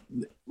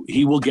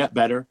 He will get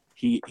better.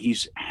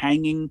 He's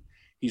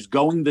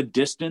going the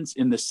distance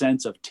in the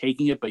sense of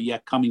taking it, but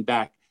yet coming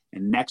back.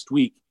 And next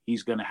week,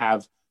 he's going to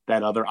have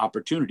that other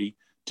opportunity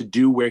to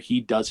do where he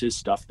does his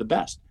stuff the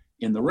best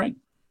in the ring.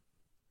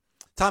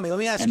 Tommy, let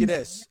me ask you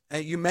this.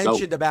 You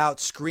mentioned about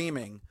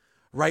screaming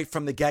right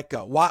from the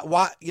get-go.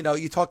 Why?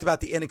 You talked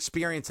about the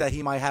inexperience that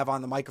he might have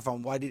on the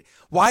microphone. Why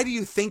do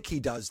you think he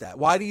does that?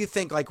 Why do you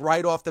think, like,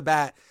 right off the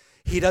bat,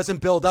 he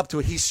doesn't build up to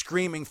it? He's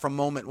screaming from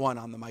moment one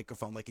on the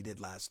microphone like he did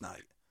last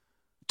night.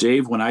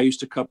 Dave, when I used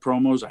to cut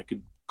promos, I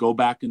could go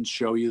back and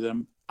show you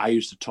them. I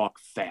used to talk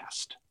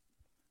fast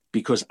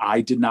because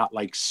I did not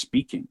like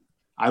speaking.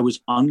 I was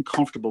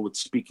uncomfortable with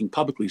speaking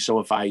publicly. So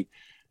if I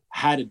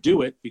had to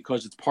do it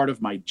because it's part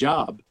of my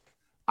job,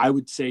 I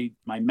would say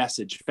my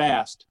message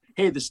fast.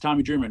 Hey, this is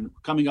Tommy Dreamer.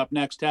 Coming up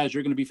next, Taz,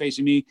 you're going to be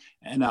facing me,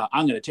 and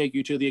I'm going to take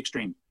you to the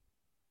extreme.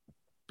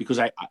 Because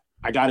I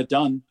got it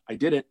done. I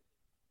did it,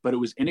 but it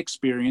was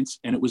inexperience,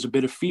 and it was a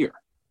bit of fear.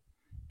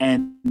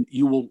 And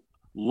you will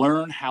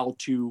learn how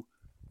to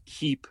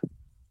keep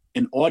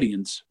an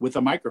audience with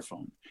a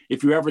microphone.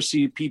 If you ever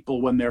see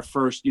people when they're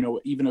first,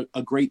 even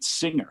a great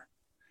singer,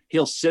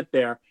 he'll sit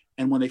there,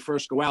 and when they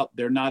first go out,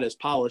 they're not as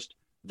polished.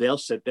 They'll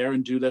sit there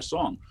and do their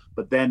song.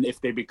 But then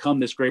if they become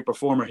this great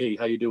performer, hey,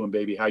 how you doing,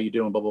 baby? How you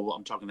doing? Blah, blah, blah.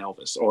 I'm talking to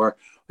Elvis. Or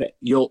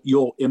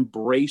you'll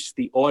embrace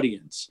the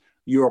audience.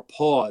 You'll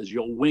pause.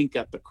 You'll wink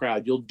at the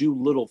crowd. You'll do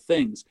little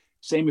things.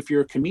 Same if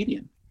you're a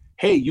comedian.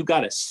 Hey, you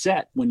got a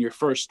set when you're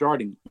first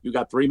starting. You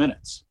got 3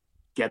 minutes.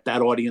 Get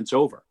that audience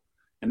over.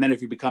 And then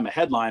if you become a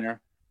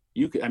headliner,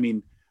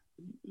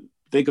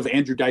 think of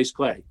Andrew Dice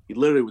Clay. He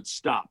literally would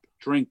stop,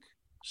 drink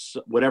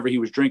whatever he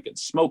was drinking,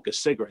 smoke a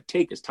cigarette,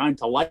 take his time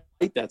to light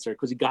that cigarette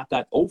because he got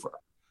that over.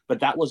 But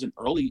that wasn't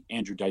early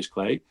Andrew Dice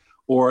Clay.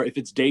 Or if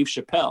it's Dave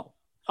Chappelle,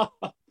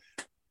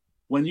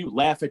 when you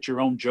laugh at your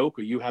own joke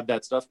or you have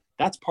that stuff,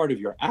 that's part of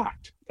your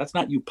act. That's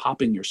not you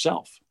popping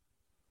yourself.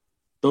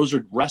 Those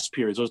are rest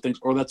periods, those things,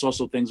 or that's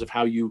also things of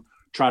how you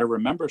try to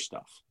remember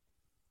stuff.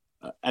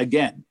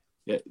 Again,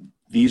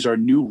 these are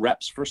new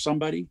reps for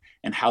somebody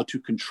and how to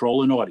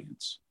control an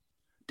audience.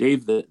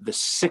 Dave, the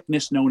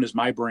sickness known as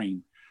my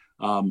brain,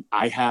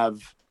 I have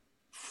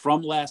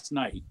from last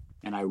night,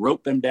 and I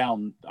wrote them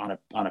down on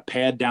a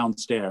pad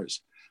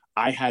downstairs.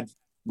 I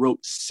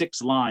wrote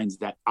 6 lines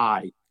that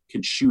I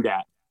can shoot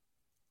at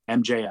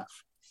MJF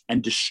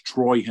and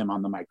destroy him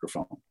on the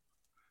microphone,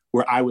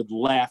 where I would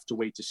laugh to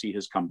wait to see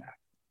his comeback.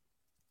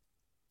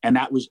 And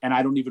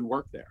I don't even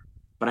work there,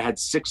 but I had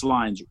 6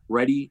 lines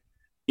ready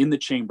in the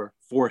chamber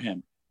for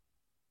him.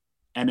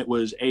 And it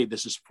was, hey,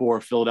 this is for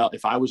Philadelphia.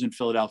 If I was in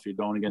Philadelphia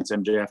going against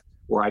MJF,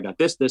 or I got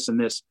this, this, and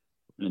this,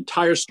 an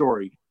entire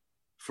story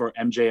for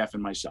MJF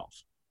and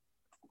myself.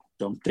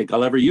 Don't think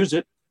I'll ever use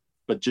it,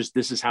 but just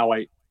this is how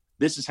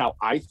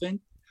I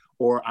think.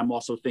 Or I'm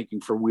also thinking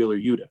for Wheeler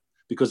Yuta,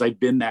 because I've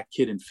been that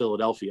kid in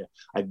Philadelphia.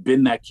 I've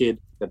been that kid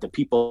that the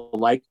people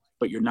like,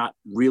 but you're not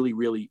really,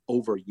 really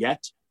over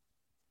yet.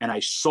 And I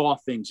saw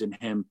things in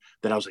him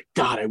that I was like,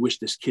 God, I wish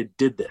this kid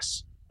did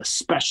this,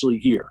 especially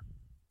here.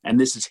 And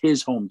this is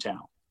his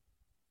hometown.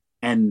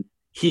 And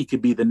he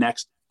could be the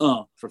next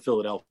for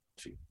Philadelphia.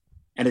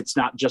 And it's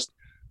not just,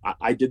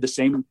 I did the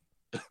same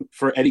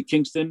for Eddie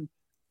Kingston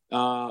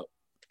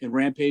in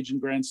Rampage and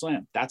Grand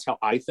Slam. That's how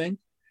I think.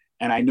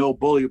 And I know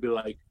Bully will be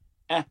like,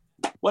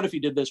 what if he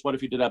did this? What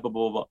if he did that? Blah,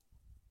 blah, blah.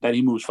 Then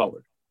he moves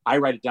forward. I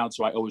write it down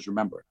so I always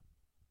remember it.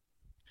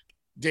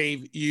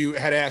 Dave, you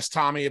had asked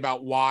Tommy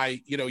about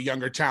why,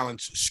 younger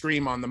talents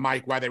scream on the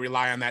mic, why they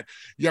rely on that.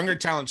 Younger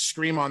talents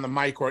scream on the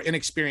mic, or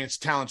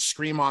inexperienced talents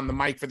scream on the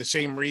mic for the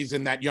same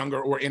reason that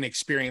younger or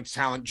inexperienced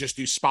talent just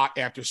do spot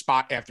after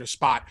spot after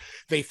spot.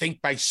 They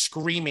think by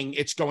screaming,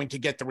 it's going to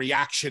get the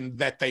reaction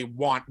that they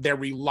want. They're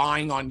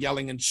relying on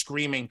yelling and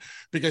screaming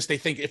because they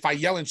think if I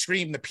yell and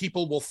scream, the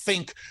people will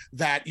think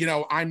that,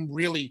 I'm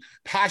really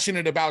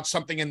passionate about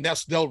something and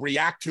they'll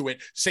react to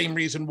it. Same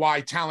reason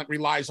why talent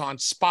relies on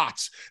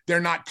spots.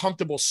 They're not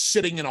comfortable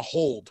sitting in a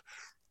hold.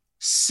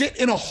 Sit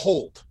in a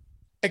hold.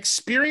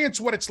 Experience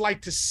what it's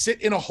like to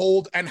sit in a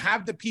hold and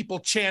have the people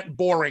chant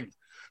boring,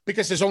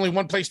 because there's only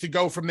one place to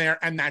go from there,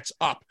 and that's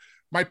up.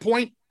 My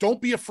point,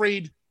 don't be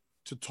afraid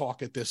to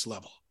talk at this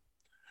level.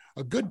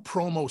 A good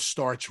promo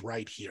starts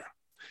right here,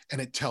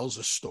 and it tells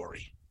a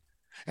story.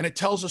 And it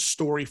tells a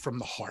story from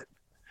the heart.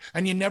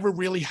 And you never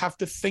really have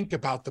to think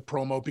about the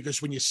promo,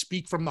 because when you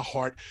speak from the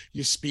heart,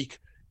 you speak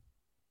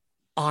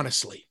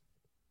honestly.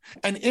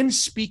 And in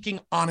speaking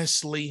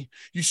honestly,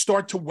 you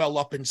start to well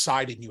up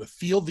inside and you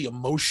feel the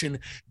emotion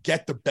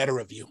get the better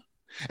of you.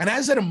 And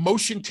as that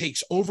emotion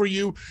takes over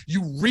you,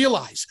 you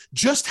realize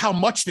just how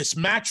much this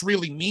match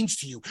really means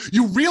to you.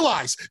 You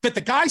realize that the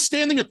guy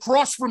standing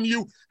across from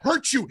you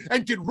hurt you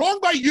and did wrong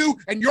by you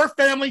and your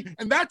family.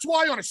 And that's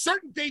why on a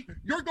certain date,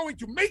 you're going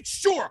to make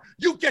sure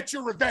you get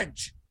your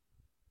revenge.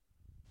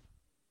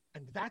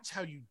 And that's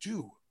how you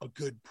do a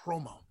good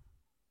promo.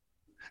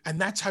 And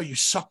that's how you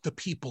suck the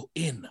people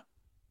in.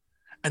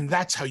 And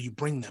that's how you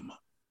bring them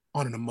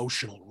on an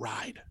emotional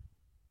ride.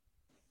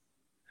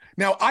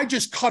 Now, I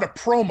just cut a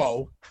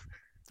promo.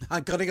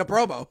 On cutting a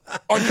promo.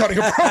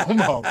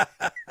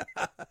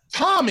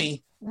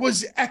 Tommy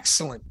was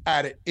excellent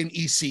at it in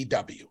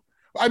ECW.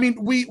 I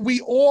mean, we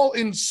all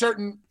in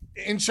certain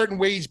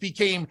ways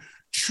became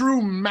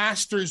true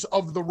masters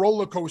of the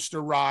roller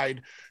coaster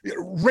ride.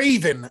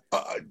 Raven,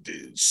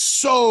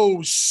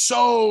 so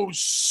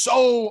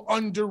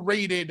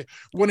underrated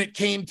when it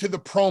came to the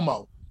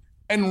promo.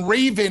 And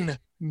Raven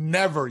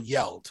never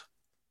yelled.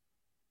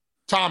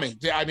 Tommy,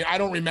 I mean, I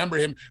don't remember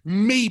him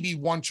maybe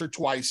once or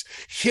twice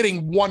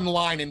hitting one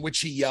line in which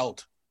he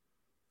yelled.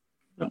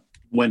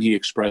 When he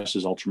expressed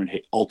his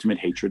ultimate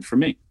hatred for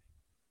me.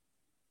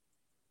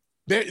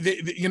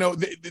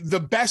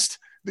 The best,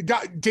 the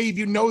guy, Dave,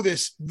 you know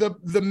this,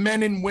 the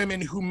men and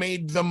women who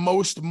made the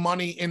most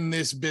money in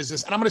this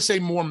business, and I'm going to say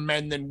more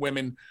men than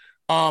women,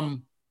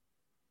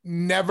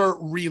 never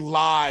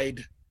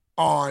relied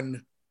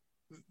on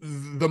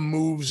the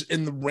moves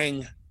in the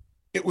ring.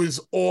 It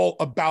was all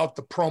about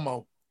the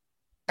promo.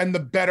 And the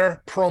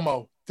better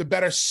promo, the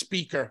better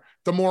speaker,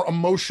 the more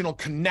emotional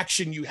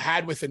connection you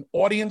had with an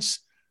audience,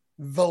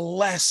 the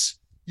less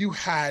you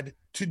had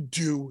to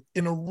do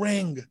in a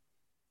ring.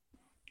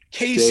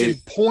 Case in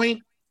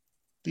point,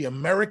 the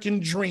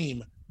American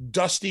Dream,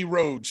 Dusty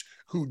Rhodes,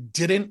 who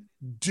didn't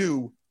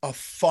do a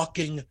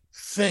fucking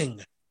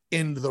thing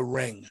in the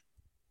ring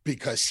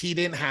because he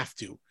didn't have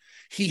to.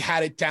 He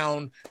had it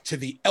down to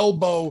the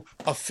elbow,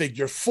 a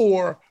figure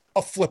four,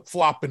 a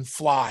flip-flop and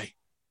fly.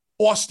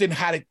 Austin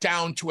had it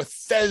down to a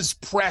Thez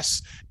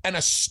press and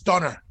a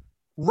stunner.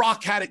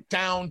 Rock had it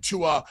down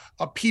to a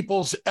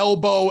people's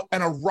elbow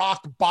and a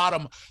rock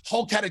bottom.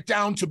 Hulk had it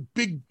down to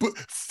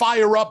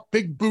fire up,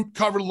 big boot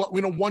cover,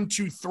 1,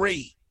 2,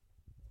 3.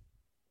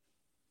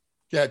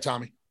 Yeah,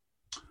 Tommy.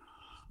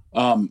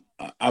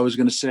 I was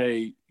going to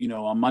say,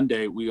 on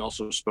Monday, we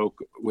also spoke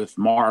with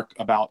Mark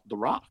about The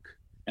Rock.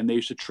 And they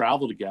used to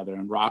travel together,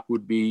 and Rock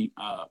would be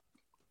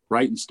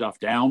writing stuff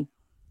down.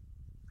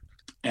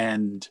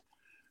 And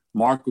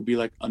Mark would be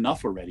like,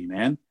 enough already,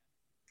 man.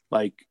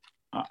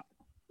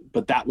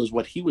 But that was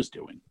what he was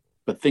doing.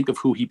 But think of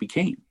who he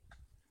became.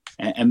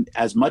 And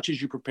as much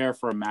as you prepare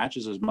for a match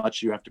is as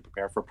much you have to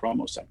prepare for a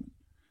promo segment.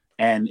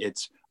 And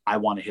it's, I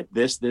want to hit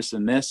this, this,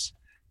 and this.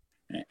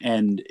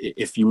 And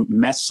if you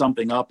mess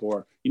something up,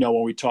 or,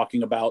 when we're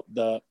talking about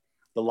the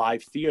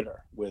live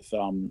theater with,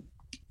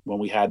 when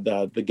we had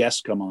the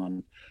guests come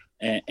on,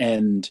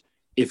 and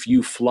if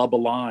you flub a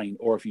line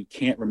or if you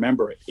can't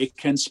remember it, it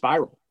can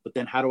spiral. But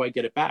then how do I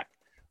get it back?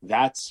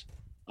 That's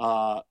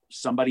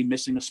somebody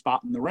missing a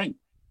spot in the ring.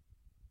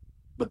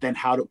 But then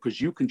because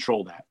you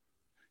control that.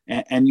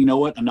 And you know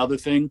what? Another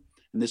thing,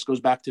 and this goes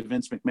back to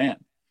Vince McMahon.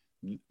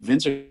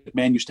 Vince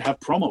McMahon used to have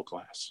promo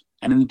class.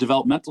 And in the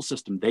developmental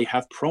system, they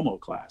have promo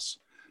class.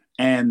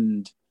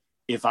 And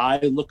if I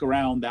look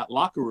around that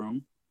locker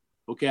room,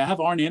 okay, I have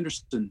Arn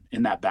Anderson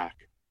in that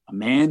back, a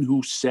man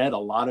who said a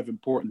lot of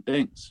important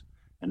things.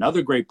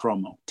 Another great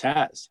promo,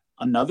 Taz,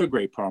 another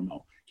great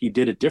promo. He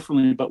did it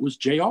differently, but was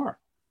JR.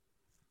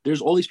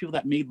 There's all these people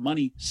that made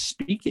money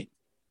speaking.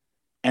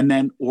 And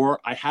then, or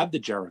I have the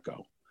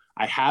Jericho.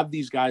 I have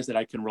these guys that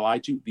I can rely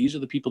to. These are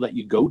the people that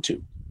you go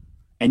to.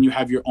 And you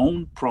have your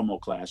own promo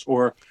class.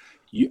 Or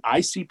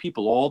I see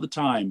people all the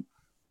time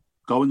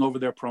going over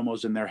their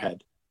promos in their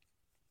head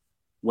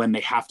when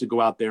they have to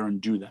go out there and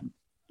do them.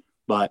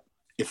 But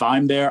if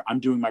I'm there, I'm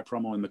doing my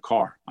promo in the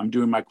car. I'm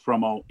doing my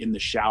promo in the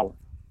shower.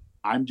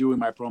 I'm doing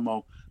my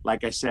promo,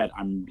 like I said,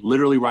 I'm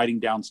literally writing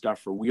down stuff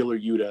for Wheeler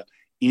Yuta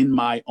in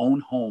my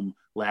own home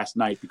last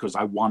night because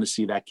I want to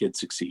see that kid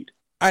succeed.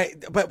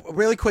 But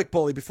really quick,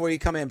 Bully, before you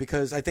come in,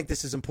 because I think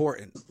this is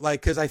important.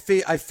 Like, because I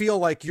feel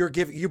like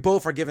you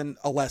both are giving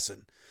a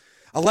lesson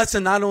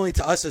not only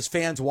to us as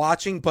fans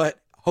watching, but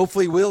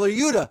hopefully Wheeler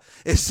Yuta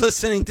is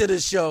listening to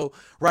this show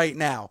right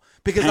now.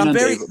 Because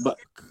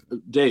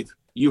Dave,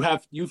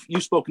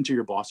 you've spoken to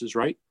your bosses,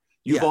 right?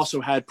 You've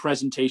also had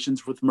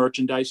presentations with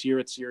merchandise here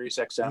at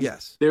SiriusXM.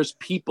 Yes. There's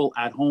people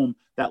at home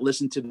that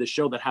listen to the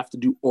show that have to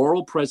do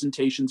oral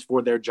presentations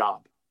for their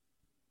job.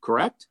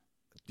 Correct?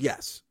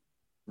 Yes.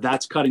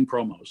 That's cutting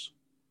promos.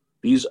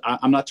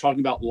 I'm not talking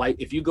about light.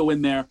 If you go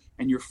in there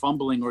and you're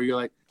fumbling or you're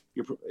like,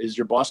 is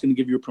your boss going to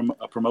give you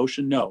a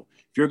promotion? No.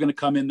 If you're going to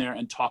come in there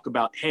and talk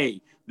about,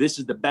 hey, this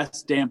is the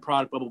best damn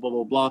product, blah, blah, blah,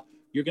 blah, blah,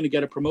 you're going to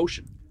get a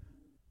promotion.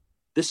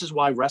 This is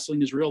why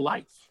wrestling is real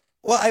life.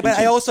 Well,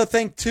 I also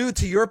think, too,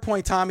 to your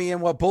point, Tommy,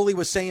 and what Bully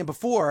was saying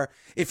before,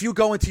 if you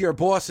go into your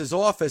boss's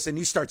office and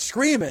you start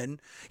screaming,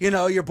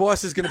 your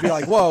boss is going to be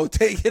like, whoa,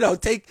 take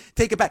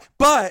it back.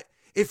 But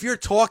if you're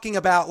talking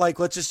about, like,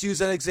 let's just use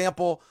an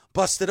example,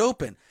 Busted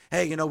Open.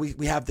 Hey,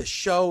 we have this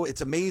show.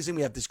 It's amazing.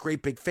 We have this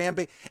great big fan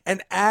base.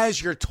 And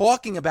as you're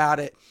talking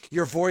about it,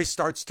 your voice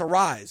starts to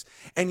rise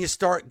and you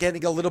start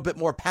getting a little bit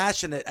more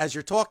passionate as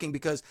you're talking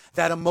because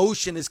that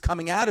emotion is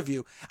coming out of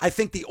you. I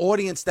think the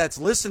audience that's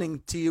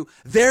listening to you,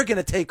 they're going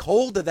to take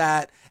hold of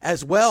that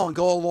as well and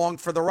go along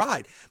for the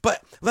ride.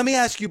 But let me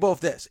ask you both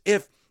this.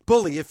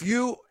 Bully, if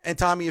you, and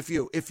Tommy, if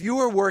you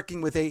were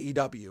working with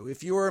AEW,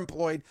 if you were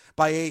employed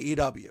by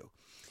AEW,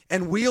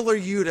 and Wheeler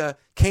Yuta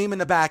came in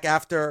the back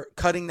after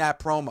cutting that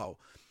promo,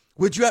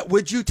 would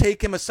you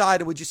take him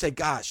aside and would you say,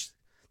 gosh,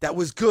 that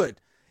was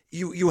good.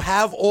 You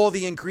have all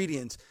the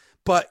ingredients,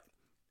 but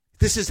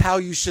this is how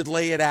you should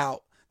lay it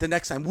out the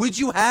next time. Would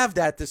you have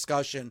that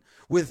discussion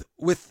with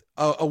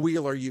a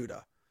Wheeler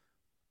Yuta?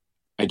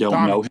 I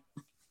don't know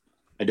him.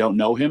 I don't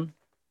know him.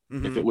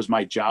 Mm-hmm. If it was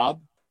my job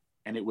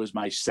and it was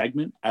my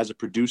segment as a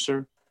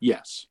producer,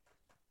 yes.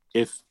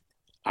 If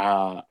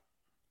I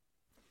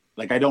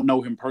don't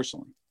know him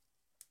personally.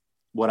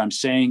 What I'm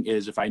saying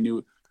is if I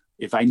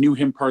knew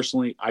him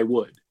personally, I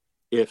would.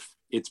 If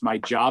it's my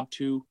job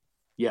to,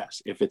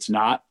 yes. If it's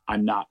not,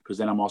 I'm not, because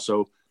then I'm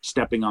also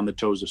stepping on the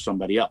toes of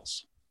somebody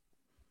else,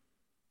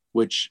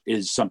 which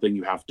is something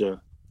you have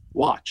to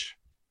watch.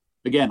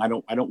 Again, I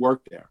don't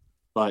work there,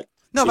 but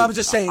no, but I'm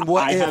just saying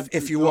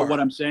if you were. What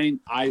I'm saying,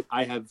 I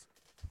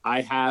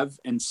have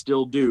and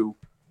still do.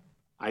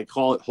 I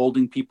call it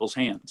holding people's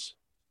hands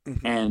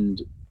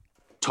and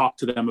talk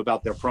to them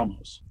about their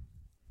promos.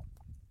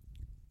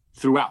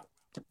 Throughout,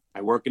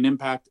 I work in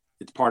Impact.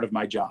 It's part of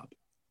my job.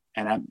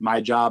 And at my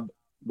job,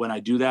 when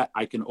I do that,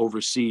 I can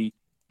oversee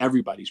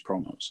everybody's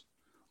promos.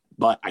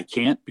 But I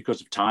can't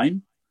because of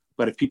time.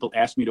 But if people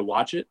ask me to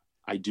watch it,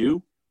 I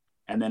do.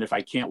 And then if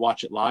I can't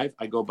watch it live,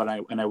 I go,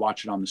 I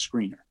watch it on the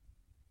screener.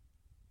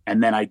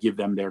 And then I give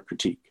them their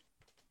critique.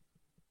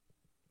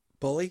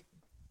 Bully?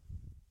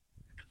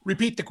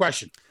 Repeat the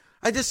question.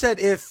 I just said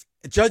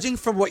judging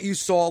from what you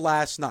saw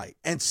last night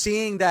and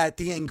seeing that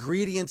the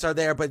ingredients are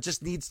there, but it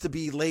just needs to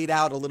be laid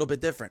out a little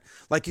bit different.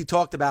 Like you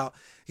talked about,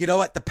 you know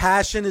what? The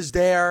passion is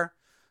there,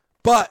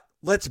 but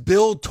let's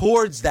build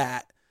towards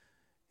that,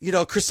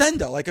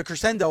 crescendo, like a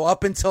crescendo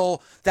up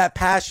until that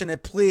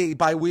passionate plea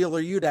by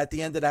Wheeler Yuta at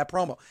the end of that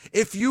promo.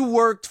 If you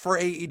worked for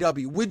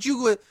AEW,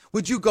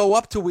 would you go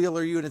up to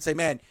Wheeler Yuta and say,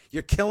 man,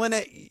 you're killing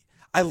it.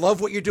 I love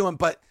what you're doing,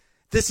 but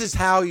this is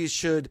how you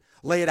should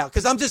lay it out?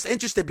 Because I'm just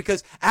interested,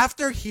 because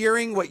after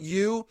hearing what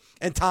you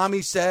and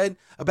Tommy said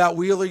about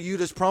Wheeler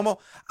Yuta's promo,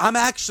 I'm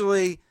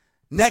actually,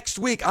 next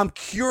week, I'm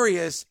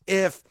curious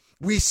if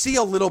we see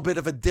a little bit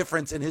of a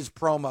difference in his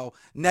promo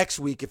next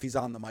week if he's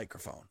on the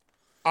microphone.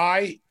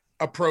 I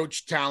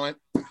approach talent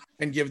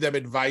and give them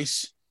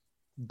advice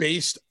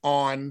based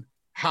on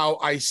how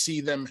I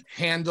see them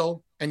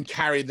handle and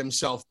carry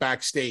themselves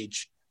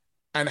backstage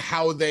and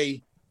how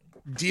they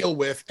deal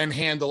with and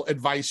handle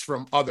advice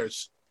from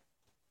others.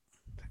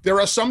 There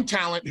are some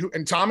talent who,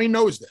 and Tommy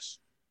knows this,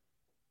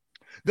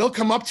 they'll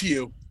come up to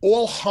you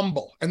all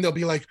humble and they'll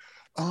be like,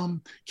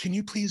 can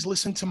you please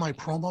listen to my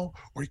promo,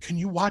 or can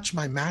you watch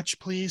my match,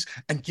 please,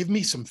 and give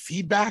me some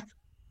feedback?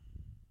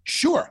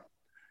 Sure.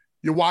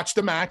 You watch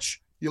the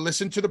match, you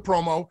listen to the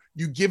promo,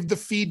 you give the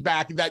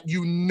feedback that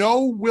you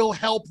know will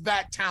help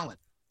that talent.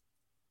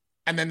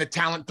 And then the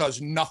talent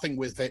does nothing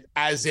with it,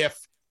 as if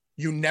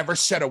you never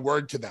said a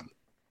word to them.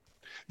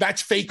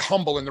 That's fake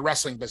humble in the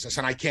wrestling business,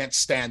 and I can't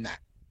stand that.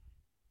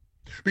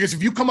 Because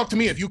if you come up to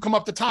me, if you come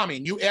up to Tommy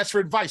and you ask for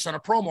advice on a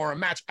promo or a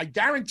match, I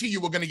guarantee you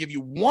we're going to give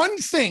you one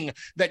thing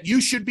that you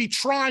should be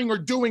trying or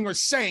doing or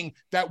saying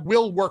that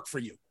will work for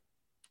you.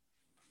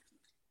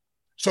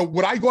 So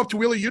would I go up to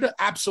Wheeler Yuta?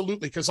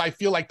 Absolutely, because I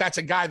feel like that's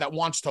a guy that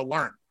wants to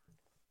learn.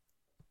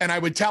 And I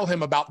would tell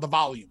him about the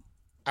volume.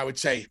 I would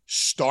say,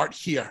 start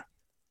here,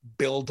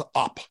 build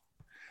up.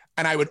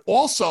 And I would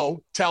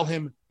also tell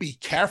him, be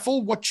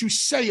careful what you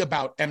say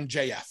about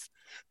MJF,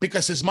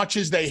 because as much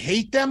as they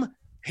hate him,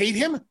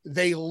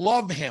 they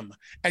love him.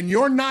 And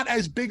you're not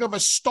as big of a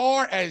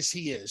star as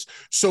he is.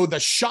 So the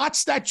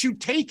shots that you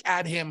take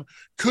at him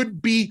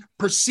could be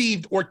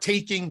perceived or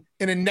taken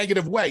in a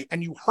negative way.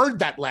 And you heard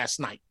that last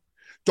night.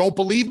 Don't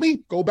believe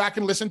me? Go back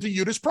and listen to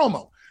Yuta's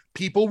promo.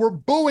 People were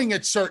booing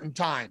at certain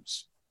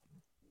times.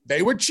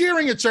 They were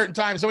cheering at certain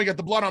times. Then we got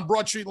the Blood on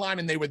Broad Street line,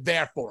 and they were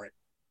there for it.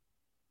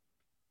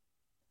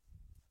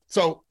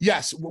 So,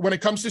 yes, when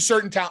it comes to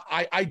certain talent,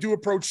 I do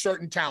approach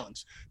certain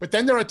talents. But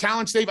then there are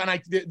talents, Dave,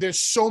 and there's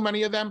so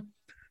many of them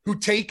who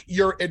take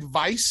your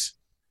advice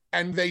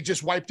and they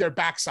just wipe their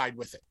backside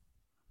with it.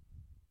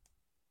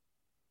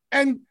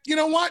 And you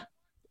know what?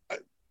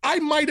 I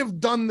might have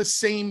done the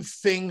same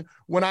thing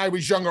when I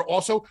was younger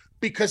also,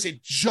 because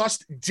it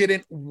just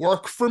didn't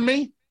work for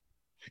me.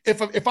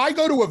 If I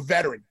go to a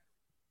veteran,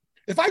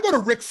 if I go to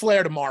Ric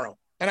Flair tomorrow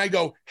and I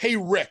go, hey,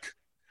 Rick,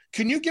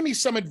 can you give me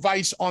some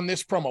advice on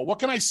this promo? What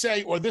can I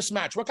say? Or this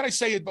match? What can I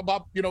say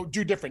about,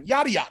 do different?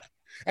 Yada, yada.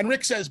 And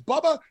Rick says,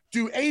 Bubba,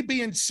 do A,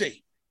 B, and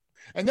C.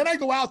 And then I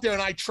go out there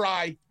and I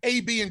try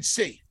A, B, and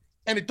C.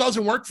 And it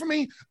doesn't work for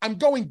me. I'm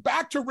going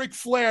back to Ric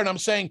Flair and I'm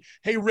saying,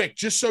 hey, Rick,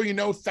 just so you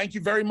know, thank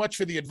you very much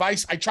for the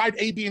advice. I tried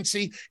A, B, and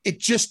C. It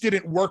just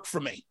didn't work for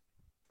me.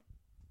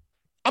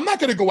 I'm not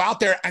going to go out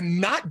there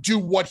and not do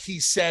what he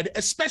said,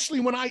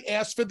 especially when I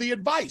asked for the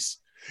advice.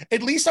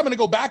 At least I'm going to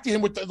go back to him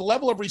with the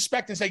level of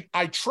respect and say,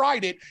 I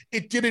tried it.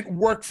 It didn't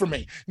work for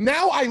me.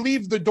 Now I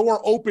leave the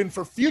door open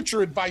for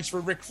future advice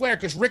for Ric Flair,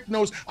 because Rick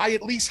knows I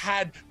at least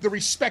had the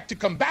respect to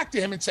come back to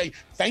him and say,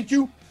 thank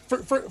you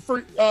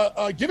for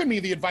giving me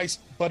the advice,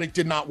 but it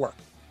did not work.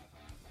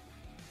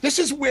 This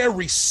is where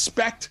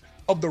respect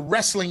of the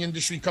wrestling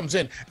industry comes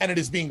in, and it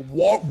is being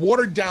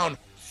watered down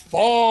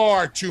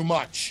far too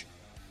much.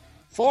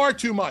 Far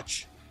too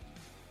much.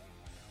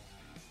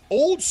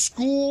 Old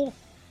school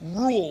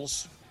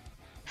rules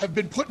have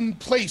been put in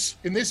place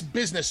in this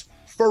business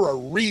for a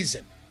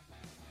reason.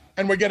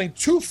 And we're getting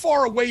too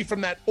far away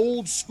from that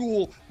old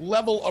school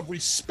level of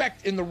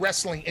respect in the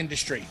wrestling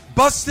industry.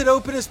 Busted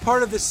Open is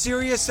part of the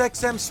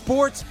SiriusXM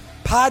Sports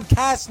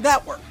Podcast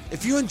Network.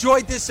 If you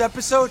enjoyed this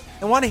episode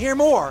and want to hear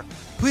more,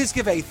 please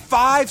give a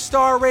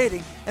 5-star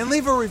rating and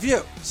leave a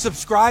review.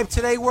 Subscribe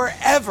today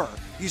wherever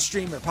you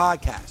stream your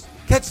podcast.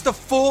 Catch the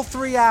full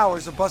 3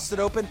 hours of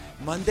Busted Open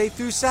Monday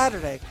through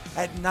Saturday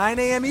at 9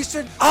 a.m.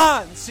 Eastern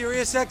on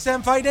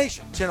SiriusXM Fight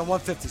Nation, channel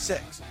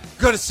 156.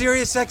 Go to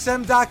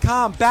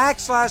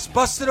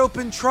SiriusXM.com/Busted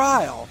Open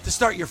Trial to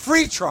start your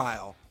free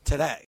trial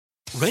today.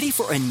 Ready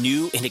for a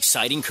new and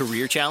exciting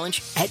career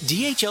challenge? At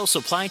DHL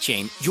Supply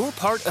Chain, you're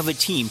part of a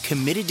team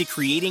committed to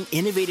creating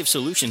innovative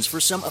solutions for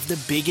some of the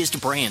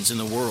biggest brands in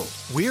the world.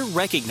 We're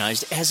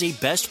recognized as a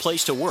best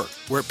place to work,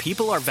 where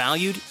people are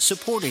valued,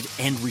 supported,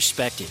 and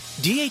respected.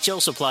 DHL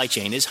Supply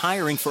Chain is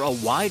hiring for a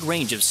wide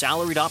range of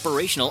salaried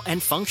operational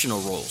and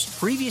functional roles.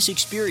 Previous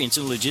experience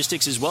in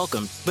logistics is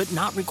welcome, but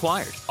not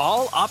required.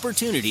 All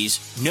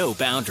opportunities, no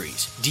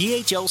boundaries.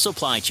 DHL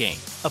Supply Chain.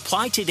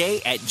 Apply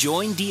today at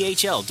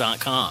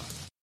joindhl.com.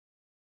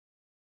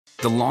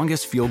 The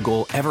longest field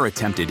goal ever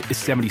attempted is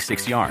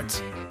 76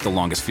 yards. The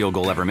longest field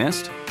goal ever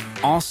missed?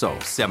 Also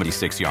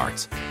 76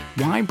 yards.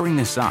 Why bring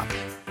this up?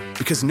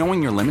 Because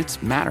knowing your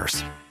limits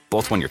matters,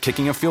 both when you're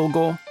kicking a field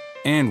goal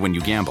and when you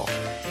gamble.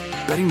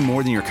 Betting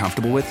more than you're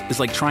comfortable with is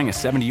like trying a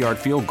 70-yard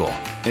field goal.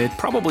 It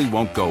probably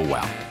won't go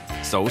well.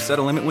 So set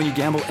a limit when you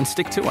gamble and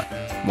stick to it.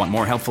 Want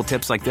more helpful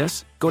tips like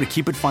this? Go to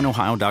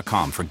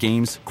keepitfunohio.com for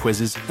games,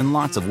 quizzes, and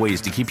lots of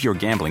ways to keep your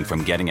gambling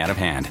from getting out of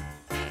hand.